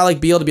convince a guy like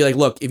Beal to be like,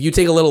 look, if you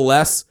take a little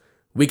less...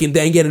 We can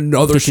then get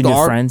another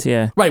star. Friends,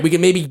 yeah. Right. We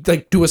can maybe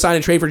like do a sign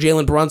and trade for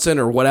Jalen Brunson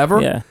or whatever.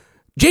 Yeah.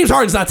 James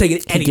Harden's not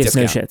taking any gives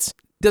discount. no shits.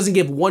 Doesn't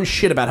give one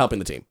shit about helping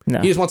the team.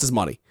 No. He just wants his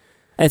money.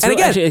 And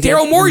again,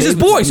 Daryl Morey's his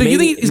boy, so you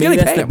think he's going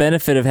to pay him. That's the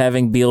benefit of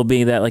having Beal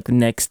being that like the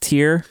next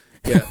tier.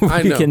 Yeah,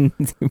 I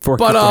know.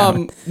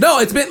 No,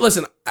 it's been.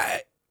 Listen,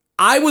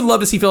 I would love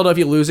to see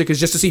Philadelphia lose it because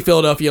just to see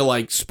Philadelphia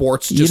like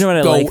sports just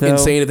go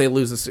insane if they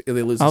lose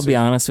this. I'll be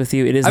honest with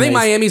you, it is. I think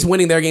Miami's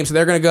winning their game, so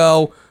they're going to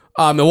go.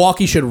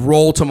 Milwaukee should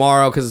roll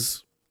tomorrow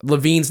because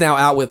Levine's now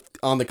out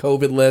on the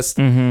COVID list.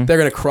 Mm-hmm. They're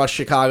going to crush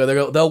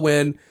Chicago. They'll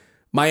win.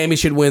 Miami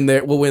should win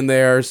will win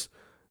theirs.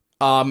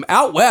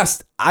 Out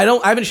west, I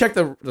haven't checked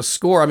the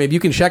score. I mean, if you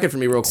can check it for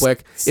me real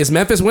quick. Is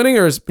Memphis winning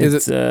or is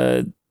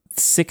it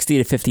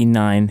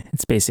 60-59?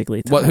 It's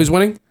basically who's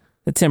winning?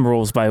 The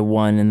Timberwolves by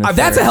 1 in the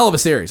that's a hell of a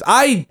series.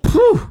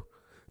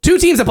 Two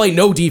teams that play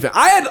no defense.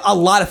 I had a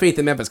lot of faith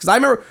in Memphis because I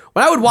remember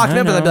when I would watch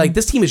Memphis, I'd be like,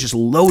 this team is just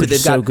loaded.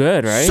 They've got so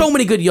good, right? So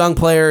many good young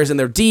players and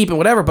they're deep and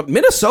whatever. But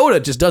Minnesota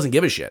just doesn't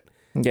give a shit.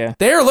 Yeah,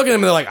 they're looking at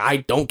them and they're like, I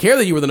don't care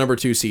that you were the number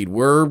 2 seed.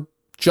 We're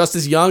just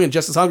as young and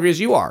just as hungry as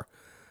you are.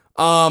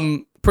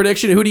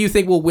 Prediction: who do you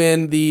think will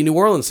win the New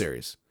Orleans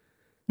series?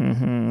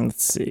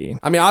 Let's see.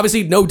 I mean,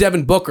 obviously, no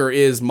Devin Booker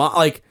is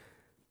like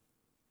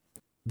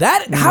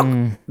that.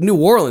 How New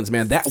Orleans,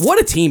 man?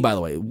 What a team, by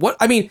the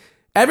way.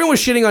 Everyone was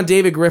shitting on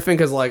David Griffin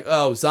because like,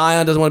 oh,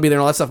 Zion doesn't want to be there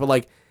and all that stuff. But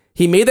like,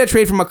 he made that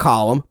trade for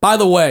McCollum. By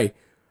the way,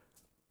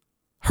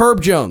 Herb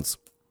Jones.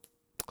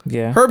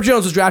 Yeah, Herb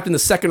Jones was drafted in the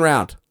 2nd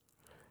round.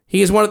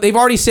 He is one. They've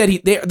already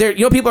said they're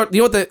you know what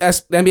the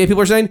NBA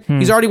people are saying?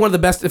 He's already one of the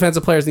best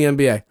defensive players in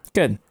the NBA.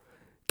 Good.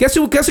 Guess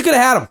who could have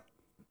had him?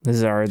 The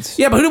Zards.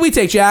 Yeah, but who did we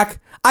take, Jack?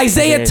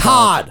 Isaiah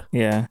Todd.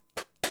 Yeah.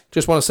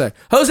 Just want to say.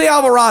 Jose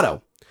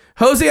Alvarado,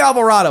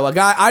 a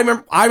guy I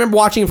remember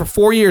watching him for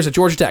 4 years at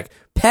Georgia Tech.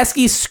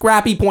 Pesky,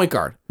 scrappy point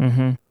guard.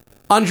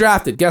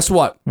 Undrafted. Guess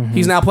what?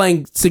 He's now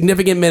playing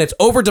significant minutes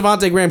over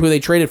Devontae Graham, who they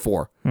traded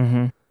for.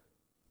 Would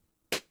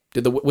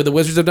the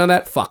Wizards have done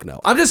that? Fuck no.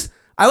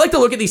 I like to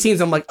look at these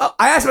teams. I'm like, oh,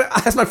 I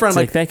asked my friend,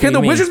 like, can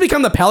the Wizards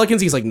become the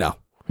Pelicans? He's like, no.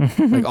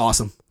 Like,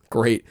 awesome.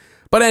 Great.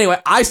 But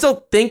anyway, I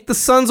still think the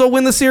Suns will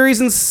win the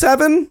series in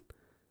 7.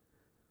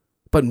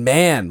 But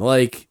man,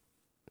 like,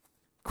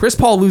 Chris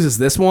Paul loses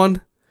this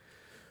one.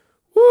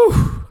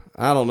 Whew.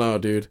 I don't know,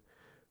 dude.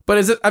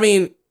 But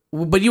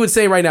but you would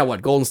say right now,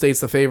 what? Golden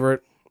State's the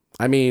favorite?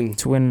 I mean,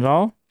 to win it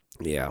all?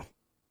 Yeah.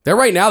 They're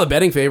right now the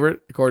betting favorite,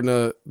 according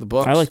to the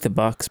books. I like the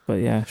Bucks,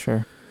 but yeah,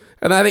 sure.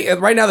 And I think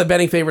right now the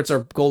betting favorites are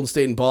Golden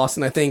State and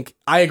Boston.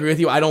 I agree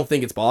with you. I don't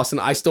think it's Boston.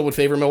 I still would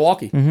favor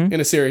Milwaukee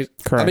in a series.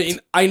 Correct. I mean,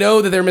 I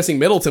know that they're missing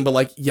Middleton, but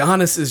like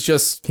Giannis is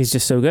he's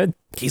just so good.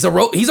 He's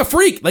a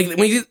freak. Like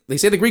when they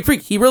say the Greek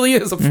freak, he really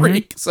is a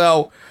freak.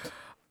 So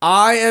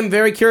I am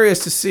very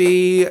curious to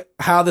see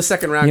how the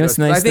second round goes.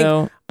 Nice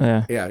though.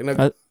 Yeah.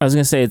 I was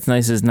gonna say it's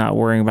nice is not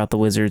worrying about the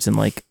Wizards and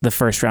like the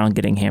first round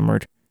getting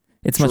hammered.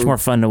 It's much more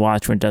fun to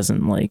watch when it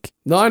doesn't like.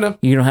 No, I know.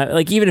 You don't have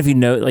like even if you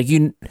know like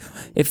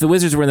if the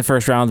Wizards were in the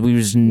first round, we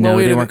just know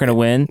they weren't going to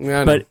win.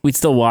 Yeah, but we'd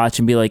still watch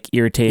and be like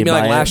irritated. You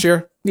mean by like last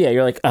year? Yeah,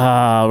 you're like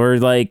we're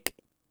like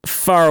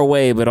far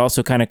away, but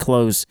also kind of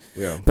close.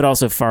 Yeah, but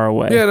also far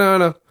away. Yeah,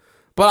 no.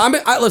 But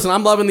listen.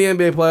 I'm loving the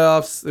NBA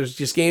playoffs. There's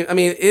just games. I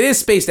mean, it is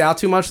spaced out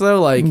too much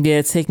though. Like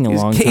it's taking a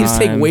long time. Games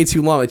take way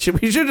too long. We should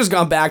have just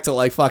gone back to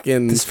like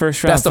fucking this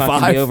first round best of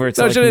 5. Over. It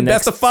should have been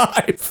best of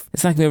 5.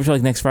 It's not gonna be over till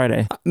like next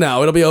Friday.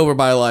 No, it'll be over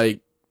by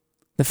like.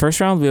 The first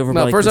round will be over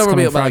by like first round will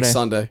be by like Friday.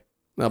 Sunday.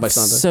 No, by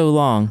Sunday. So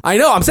long. I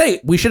know. I'm saying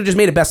we should have just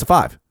made it best of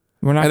 5.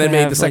 We're not and then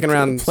made the second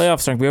round. The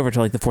playoffs aren't gonna be over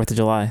till like the 4th of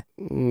July.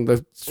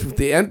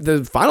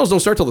 The finals don't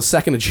start till the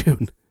 2nd of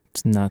June.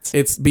 It's nuts.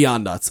 It's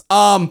beyond nuts.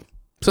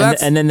 So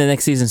and then the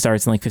next season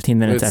starts in like 15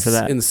 minutes after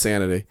that.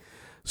 Insanity.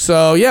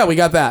 So yeah, we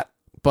got that.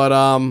 But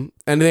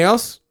anything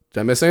else? Did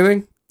I miss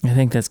anything? I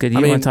think that's good.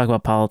 You want to talk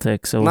about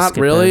politics, so we'll not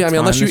really. I mean,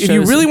 unless if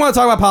you really want to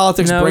talk about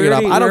politics, bring it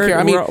up. I don't care.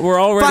 I mean, we're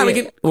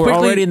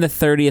already in the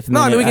 30th minute. No,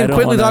 I mean we can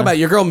quickly talk about it.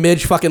 Your girl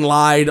Midge fucking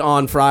lied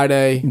on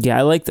Friday. Yeah,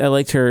 I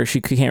liked her.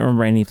 She can't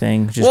remember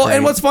anything.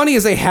 And what's funny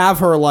is they have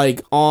her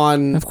like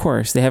on. Of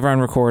course, they have her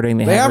on recording.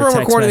 They have her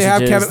recording. They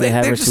have Kevin. They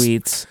have her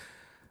tweets.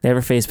 They have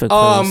her Facebook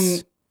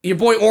posts. Your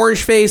boy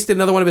Orange Face did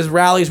another one of his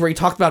rallies where he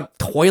talked about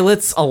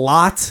toilets a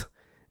lot.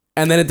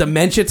 And then a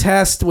dementia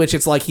test, which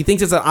it's like he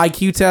thinks it's an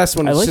IQ test.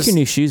 When I like your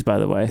new shoes, by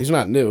the way. These are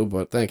not new,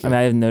 but thank you. I mean,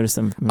 I haven't noticed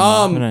them.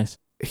 Nice.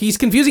 He's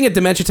confusing a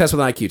dementia test with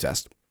an IQ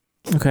test.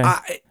 Okay.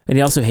 And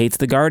he also hates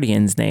the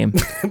Guardian's name.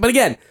 But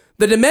again,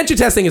 the dementia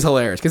testing is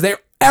hilarious because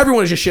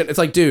everyone is just shit. It's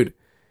like, dude,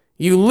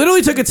 you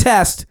literally took a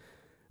test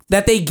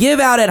that they give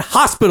out at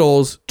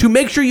hospitals to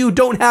make sure you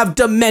don't have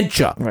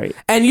dementia. Right.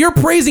 And you're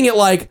praising it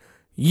like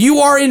you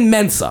are in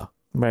Mensa.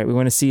 Right, we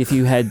want to see if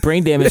you had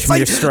brain damage from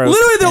your stroke.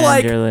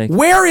 Literally, they're like,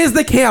 where is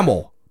the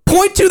camel?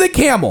 Point to the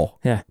camel.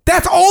 Yeah.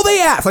 That's all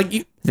they ask. Like,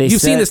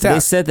 you've seen this test. They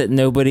said that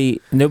nobody's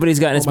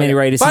gotten as many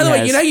right as he has. By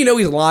the way, you know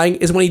he's lying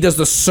is when he does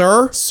the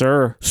sir,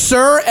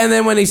 and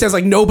then when he says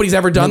like nobody's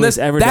ever done this,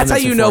 that's how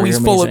you know he's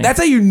full of. That's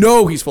how you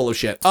know he's full of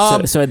shit.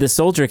 So the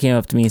soldier came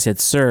up to me and said,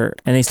 "Sir,"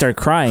 and he started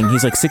crying.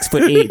 He's like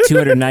 6'8",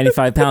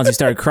 295 pounds. He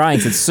started crying.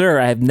 He said, "Sir,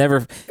 I have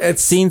never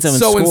seen someone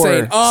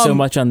score so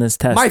much on this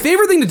test." My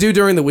favorite thing to do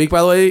during the week,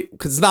 by the way,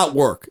 because it's not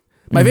work.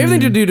 My favorite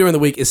thing to do during the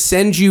week is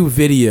send you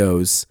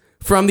videos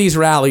from these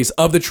rallies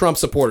of the Trump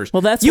supporters.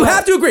 Well, that's you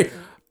have to agree.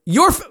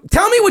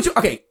 Tell me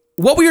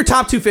what were your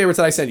top 2 favorites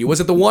that I sent you? Was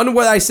it the one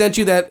where I sent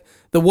you that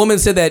the woman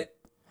said that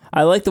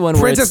I like the one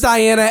Princess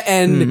Diana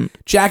and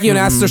Jackie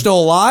Onassis are still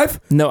alive?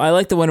 No, I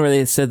like the one where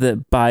they said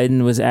that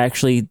Biden was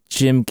actually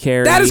Jim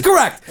Carrey. That is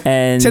correct.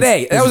 And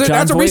today,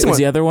 that's a recent one. Was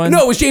the other one?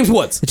 No, it was James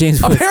Woods.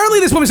 Apparently,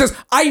 this woman says,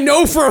 "I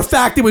know for a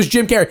fact it was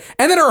Jim Carrey,"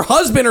 and then her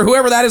husband or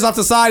whoever that is off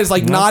the side is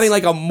like nodding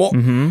like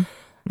a.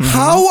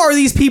 How are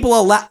these people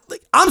allowed?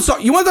 Like, I'm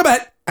sorry. You want to talk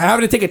about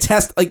having to take a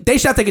test? Like, they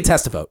should have to take a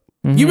test to vote.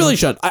 You really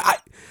should.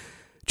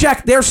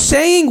 Jack, they're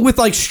saying with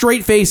like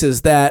straight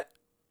faces that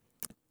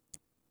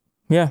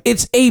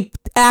it's a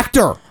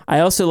actor. I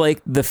also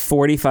like the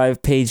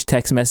 45-page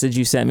text message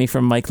you sent me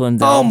from Mike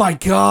Lindell. Oh my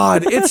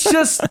God. It's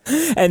just...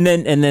 and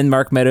then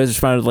Mark Meadows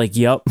responded like,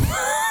 yup.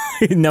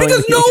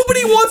 Because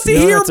nobody wants to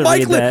hear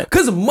Mike Lindell.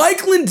 Because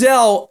Mike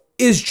Lindell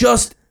is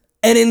just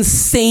an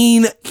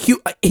insane...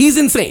 He's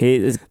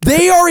insane.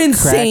 They are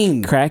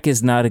insane. Crack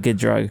is not a good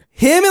drug.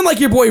 Him and like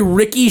your boy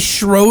Ricky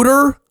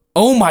Schroeder.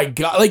 Oh my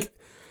God. Like,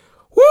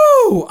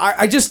 woo.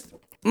 I just...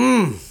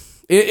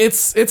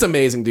 It's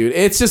amazing, dude.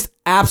 It's just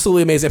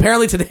absolutely amazing.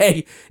 Apparently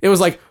today, it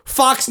was like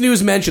Fox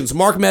News mentions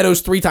Mark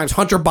Meadows 3 times,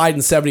 Hunter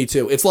Biden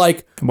 72. It's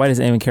like... Why does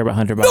anyone care about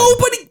Hunter Biden?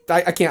 Nobody...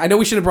 I can't. I know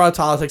we shouldn't have brought up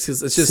politics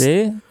because it's just...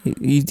 See?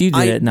 You did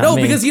it, not me. No,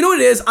 because you know what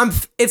it is?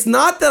 It's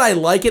not that I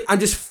like it. I'm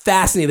just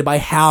fascinated by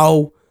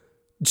how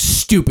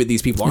stupid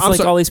these people are. It's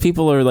all these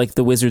people are like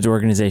the Wizards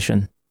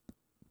organization.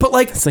 But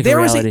like, it's like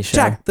there was a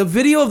Jack, the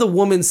video of the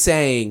woman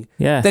saying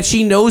Yeah. that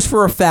she knows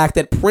for a fact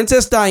that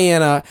Princess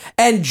Diana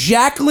and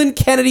Jacqueline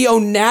Kennedy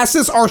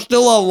Onassis are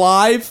still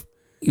alive.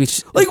 Like,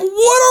 what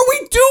are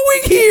we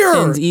doing here?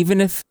 And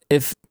even if,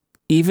 and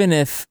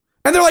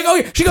they're like, oh,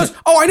 yeah. She goes,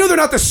 oh, I know they're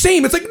not the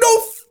same. It's like,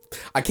 no,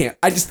 I can't.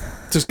 I just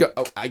go.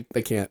 Oh, I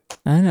can't.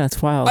 I know,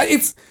 it's wild.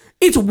 It's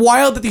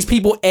wild that these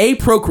people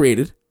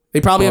procreated.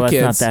 They probably have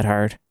kids. That's not that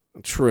hard.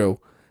 True.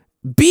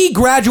 B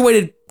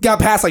graduated, got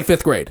past like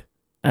 5th grade.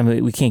 I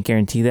mean, we can't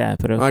guarantee that,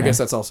 but okay. I guess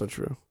that's also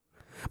true.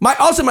 My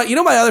you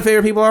know, my other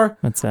favorite people are.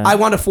 What's that? I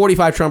won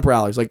 45 Trump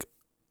rallies. Like,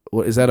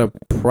 what is that a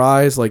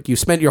prize? Like, you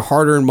spent your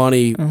hard-earned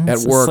money at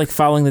work. It's like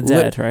following the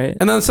dead, right?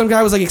 And then some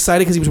guy was like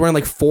excited because he was wearing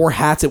like 4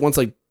 hats at once.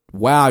 Like,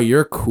 wow,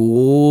 you're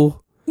cool.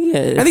 Yeah.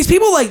 And these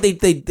people like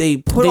they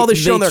put all this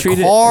shit on their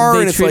car.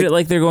 They and treat it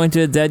like they're going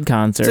to a dead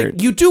concert.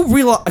 Like, you do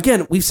realize,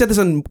 again, we've said this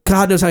on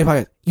God knows how many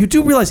podcasts. You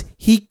do realize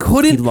he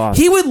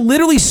would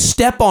literally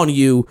step on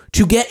you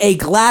to get a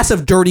glass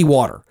of dirty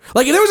water.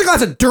 Like, if there was a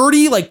glass of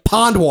dirty like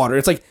pond water,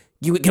 it's like,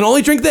 you can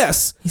only drink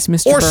this. He's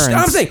Mr. Burns.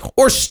 I'm saying,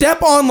 or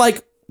step on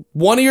like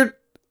one of your,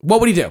 what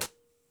would he do?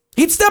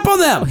 He'd step on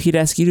them. He'd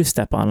ask you to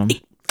step on him.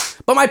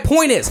 But my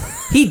point is,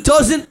 he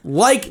doesn't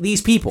like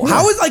these people.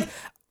 How is, like,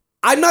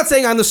 I'm not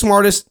saying I'm the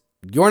smartest.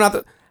 You're not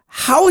the...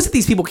 How is it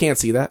these people can't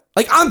see that?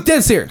 Like, I'm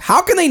dead serious.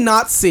 How can they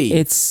not see?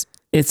 It's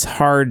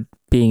hard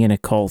being in a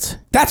cult.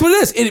 They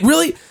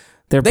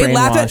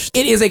laugh at it.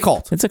 It is a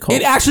cult. It's a cult.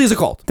 It actually is a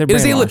cult. They're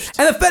brainwashed.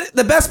 And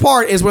the best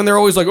part is when they're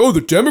always like, oh,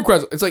 the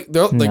Democrats. It's like,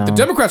 the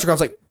Democrats are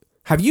like,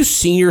 have you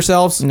seen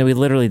yourselves? No, we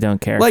literally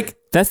don't care. Like,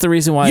 that's the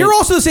reason why... You're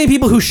also the same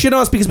people who shit on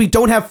us because we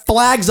don't have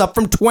flags up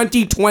from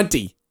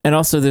 2020. And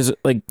also, there's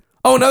like...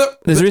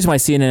 There's a reason why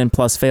CNN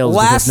Plus fails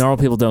because normal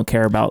people don't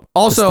care about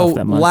also this stuff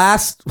that much.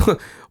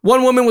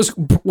 one woman was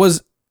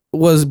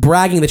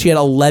bragging that she had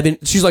 11.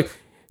 She's like,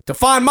 to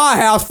find my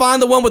house,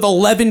 find the one with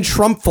 11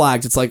 Trump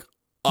flags. It's like,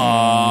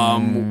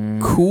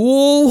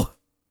 cool.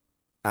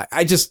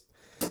 I just...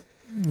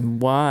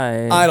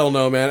 Why? I don't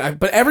know, man.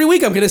 But every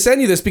week I'm going to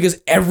send you this because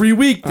every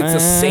week it's the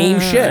same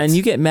shit. And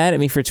you get mad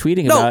at me for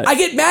tweeting about it. No, I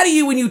get mad at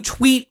you when you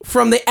tweet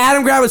from the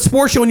Adam Gravitz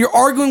Sports Show and you're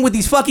arguing with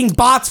these fucking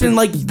bots in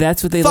like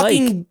that's what they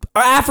fucking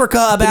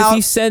Africa about. But if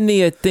you send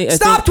me a thing,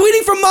 stop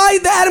tweeting from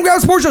the Adam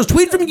Gravitz Sports Shows.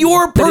 Tweet from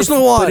your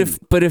personal one.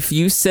 But if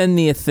you send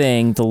me a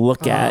thing to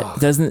look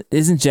at,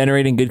 isn't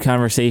generating good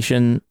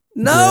conversation?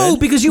 No,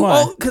 good? because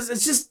because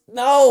it's just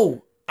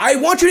no. I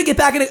want you to get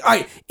back in it. All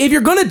right, if you're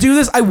going to do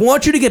this, I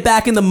want you to get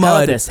back in the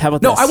mud. How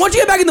about this? No, I want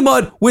you to get back in the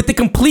mud with the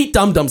complete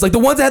dum-dums, like the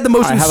ones that had the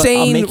most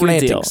insane I'll make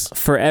rantings.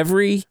 For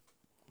every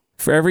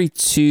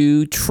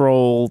 2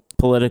 troll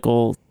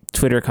political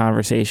Twitter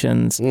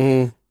conversations,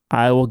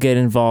 I will get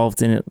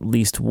involved in at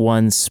least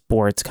 1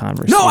 sports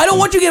conversation. No, I don't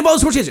want you to get involved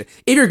in sports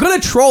conversation. If you're going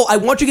to troll, I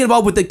want you to get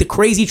involved with the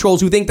crazy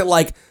trolls who think that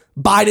like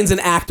Biden's an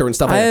actor and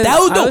stuff like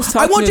that.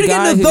 I want you to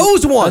get into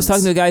those ones. I was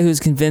talking to a guy who's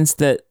convinced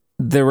that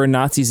there were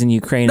Nazis in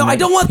Ukraine. No, I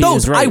don't want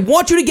those. Right. I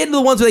want you to get into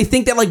the ones where they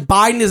think that like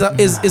Biden is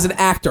an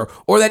actor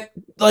or that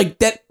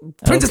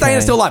Princess Diana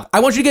is still alive. I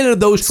want you to get into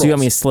those trolls. So you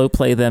want me to slow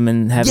play them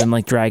and have them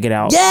like drag it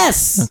out?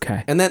 Yes.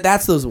 Okay. And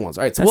that's those ones.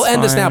 All right. So we'll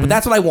end this now, but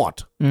that's what I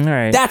want. All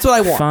right. That's what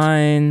I want.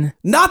 Fine.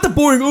 Not the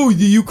boring. Oh,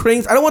 the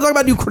Ukraine. I don't want to talk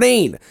about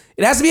Ukraine.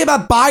 It has to be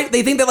about Biden.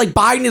 They think that like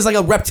Biden is like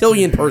a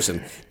reptilian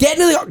person. Get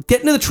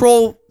into the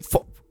troll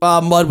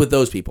mud with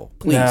those people,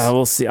 please. Yeah,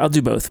 we'll see. I'll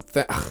do both.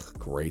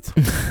 Great.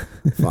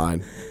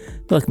 Fine.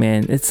 Look,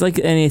 man, it's like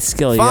any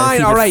skill.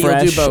 Fine, all right, you'll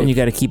do both. And you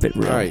got to keep it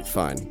real. All right,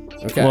 fine.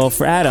 Okay. Well,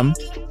 for Adam,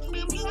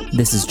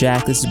 this is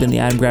Jack. This has been the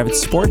Adam Gravitz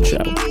Sports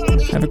Show.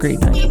 Have a great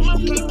night.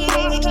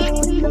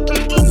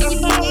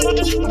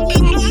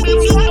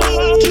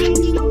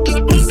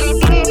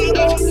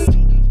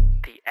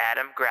 The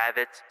Adam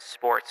Gravitz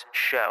Sports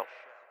Show.